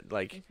this, and it,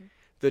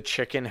 the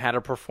chicken had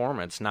a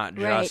performance, not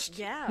Right. just...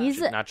 Yeah. He's.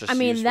 not just I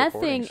mean, used that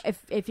recordings. thing.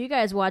 If you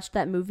guys watched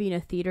that movie in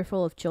a theater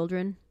full of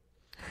children,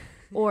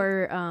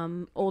 or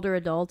older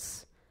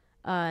adults,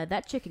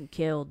 that chicken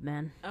killed,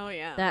 man. Oh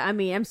yeah.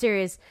 I'm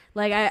serious.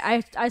 Like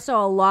I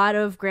saw a lot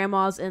of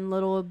grandmas and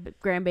little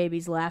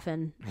grandbabies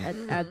laughing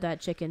at that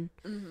chicken.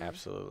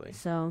 Absolutely.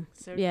 So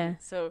So yeah.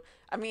 cute. So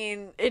I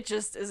mean, it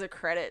just is a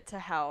credit to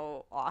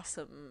how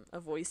awesome a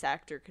voice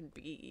actor can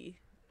be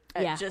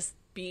at Yeah. just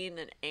being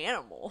an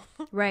animal.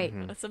 Right.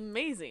 That's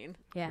amazing.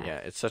 Yeah. Yeah,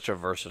 it's such a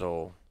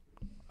versatile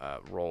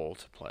role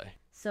to play.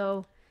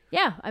 So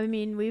yeah, I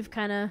mean, we've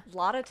kind of A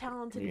lot of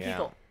talented Yeah.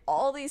 people.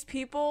 All these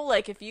people,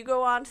 like if you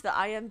go onto the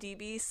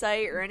IMDb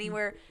site or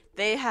anywhere,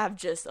 they have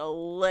just a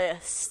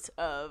list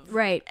of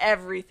Right.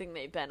 everything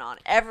they've been on.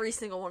 Every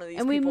single one of these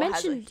And we people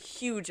mentioned- has a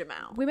huge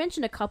amount. we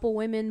mentioned a couple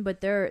women,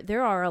 but there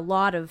are a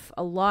lot of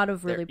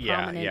really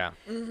prominent Yeah.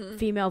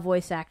 female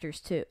voice actors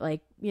too.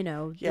 Like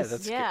Yeah,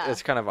 this-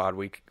 that's kind of odd.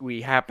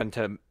 We happen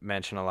to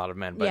mention a lot of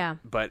men, but Yeah.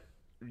 but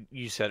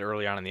you said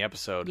early on in the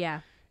episode,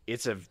 yeah.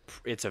 it's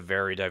a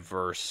very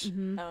diverse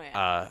Oh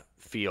yeah.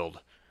 field.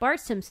 Bart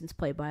Simpson's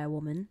played by a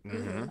woman.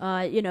 And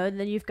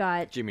then you've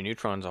got Jimmy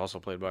Neutron's also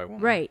played by a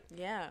woman. right.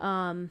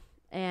 yeah.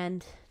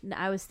 And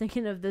I was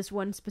thinking of this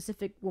one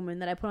specific woman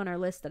that I put on our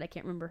list that I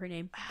can't remember her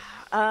name.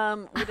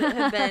 Would it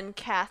have been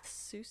Kath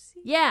Soucie?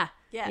 Yeah.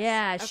 Yes.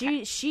 Yeah.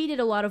 Okay. She did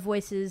a lot of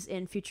voices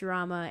in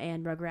Futurama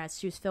and Rugrats.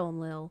 She was Phil and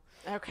Lil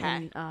Okay.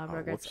 in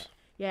Rugrats. whoops.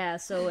 Yeah.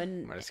 So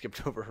Might have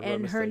skipped over her.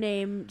 and by her mistake.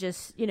 name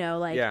just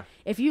Yeah.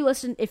 if you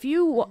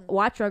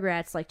watch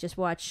Rugrats, just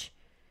watch.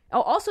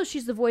 Oh, also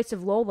she's the voice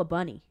of Lola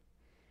Bunny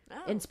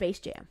in Space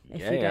Jam.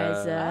 If you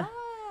guys.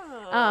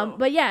 Oh.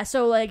 But yeah,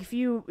 so if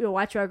you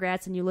watch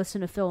Rugrats and you listen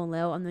to Phil and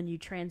Lil, and then you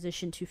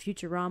transition to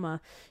Futurama,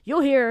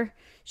 you'll hear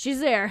she's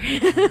there.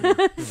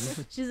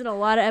 She's in a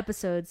lot of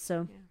episodes.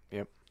 So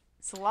Yep.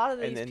 It's a lot of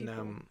these And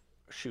then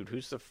people.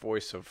 who's the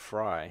voice of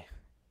Fry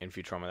in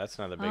Futurama? That's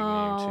another big name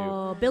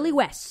oh, Billy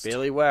West. too.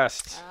 Billy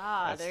West.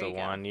 Ah, That's there the you go.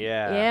 one.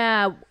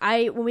 Yeah.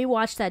 Yeah, when we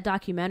watched that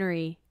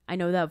documentary, I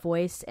know that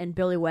voice, and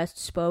Billy West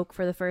spoke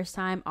for the first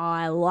time. Oh,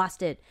 I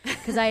lost it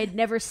because I had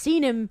never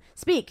seen him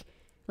speak.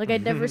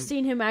 I'd never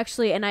seen him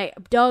actually, and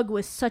Doug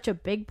was such a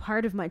big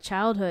part of my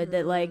childhood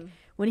that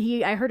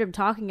when I heard him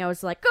talking, I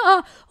was like,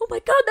 oh my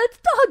God, that's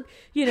Doug.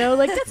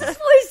 That's his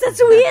voice. That's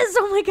who he is.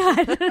 Oh my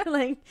God.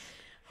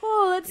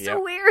 That's so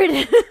Yep.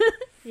 weird.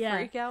 Yeah.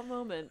 Freak out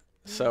moment.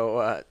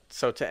 So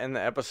to end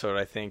the episode,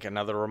 I think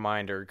another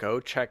reminder: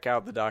 go check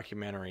out the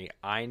documentary.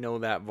 I Know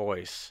That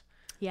Voice.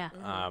 Yeah.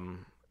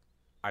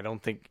 I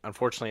don't think,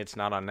 unfortunately, it's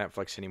not on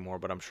Netflix anymore,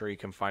 but I'm sure you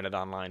can find it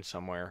online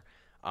somewhere.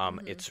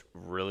 It's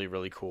really,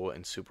 really cool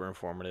and super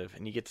informative,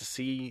 and you get to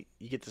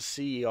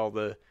see all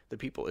the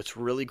people. It's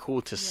really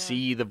cool to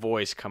see the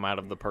voice come out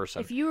of the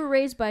person. If you were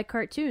raised by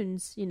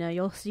cartoons,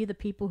 you'll see the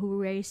people who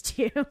raised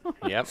you.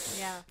 Yep.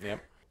 Yeah. Yep.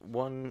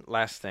 One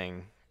last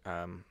thing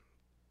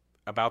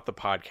about the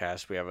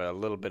podcast, we have a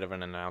little bit of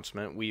an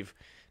announcement. We've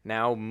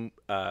now,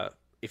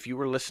 if you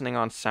were listening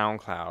on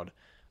SoundCloud,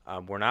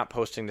 we're not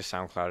posting to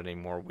SoundCloud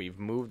anymore. We've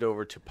moved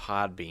over to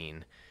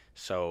Podbean.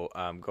 So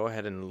go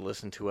ahead and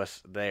listen to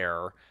us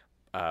there,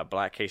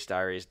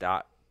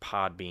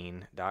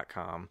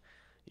 blackcasediaries.podbean.com.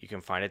 You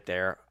can find it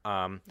there.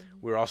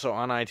 We're also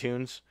on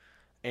iTunes,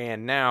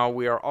 and now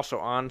we are also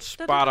on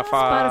Spotify.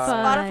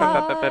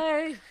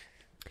 Spotify.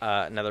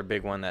 Another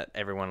big one that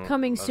everyone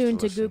Coming loves soon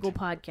to listen Google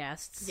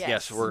Podcasts. Yeah.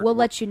 Yes, We'll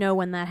let you know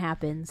when that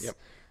happens. Yep.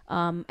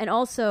 And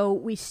also,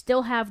 we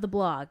still have the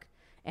blog.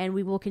 and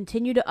we will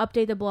continue to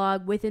update the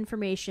blog with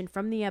information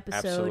from the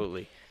episode.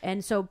 Absolutely.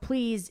 And so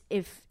please,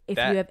 if you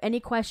have any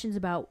questions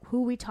about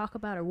who we talk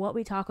about or what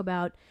we talk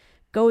about,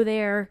 go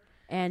there,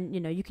 and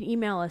you can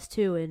email us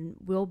too, and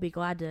we'll be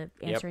glad to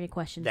answer any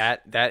questions.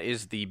 That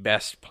is the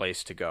best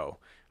place to go.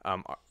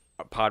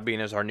 Podbean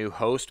is our new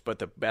host, but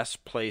the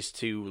best place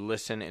to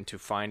listen and to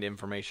find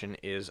information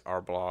is our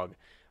blog,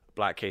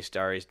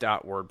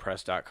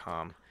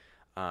 blackcasediaries.wordpress.com.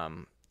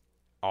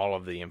 All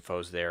of the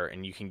info's there,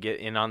 and you can get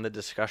in on the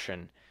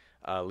discussion,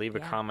 leave a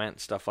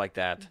comment, stuff like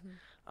that.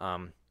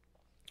 And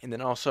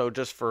then also,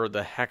 just for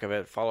the heck of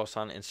it, follow us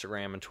on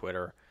Instagram and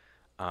Twitter.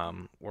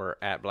 We're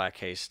at Black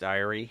Case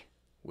Diary,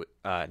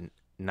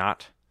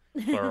 not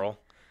plural.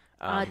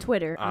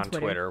 Twitter. On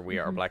Twitter, we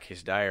are Black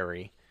Case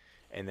Diary.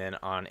 And then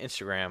on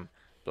Instagram,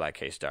 Black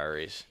Case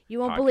Diaries. You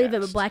won't believe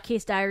it, but Black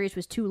Case Diaries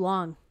was too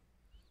long.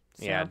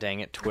 So. Yeah, dang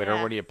it.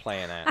 Twitter, what are you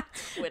playing at?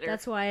 Twitter.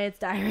 That's why it's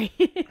diary.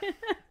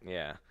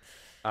 Yeah.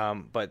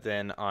 But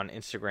then on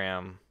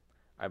Instagram,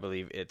 I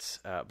believe it's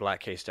Black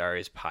Case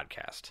Diaries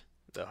Podcast,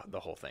 the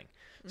whole thing.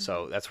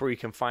 So that's where you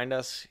can find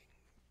us,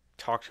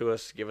 talk to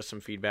us, give us some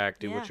feedback,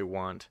 do what you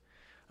want.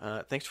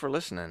 Thanks for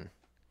listening.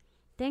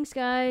 Thanks,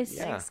 guys.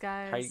 Yeah. Thanks,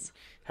 guys.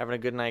 Having a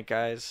good night,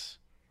 guys?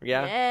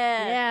 Yeah?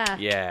 Yeah.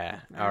 Yeah.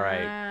 All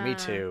right. Me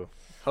too.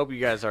 Hope you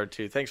guys are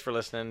too. Thanks for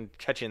listening.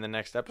 Catch you in the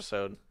next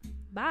episode.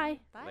 Bye.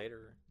 Bye.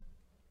 Later.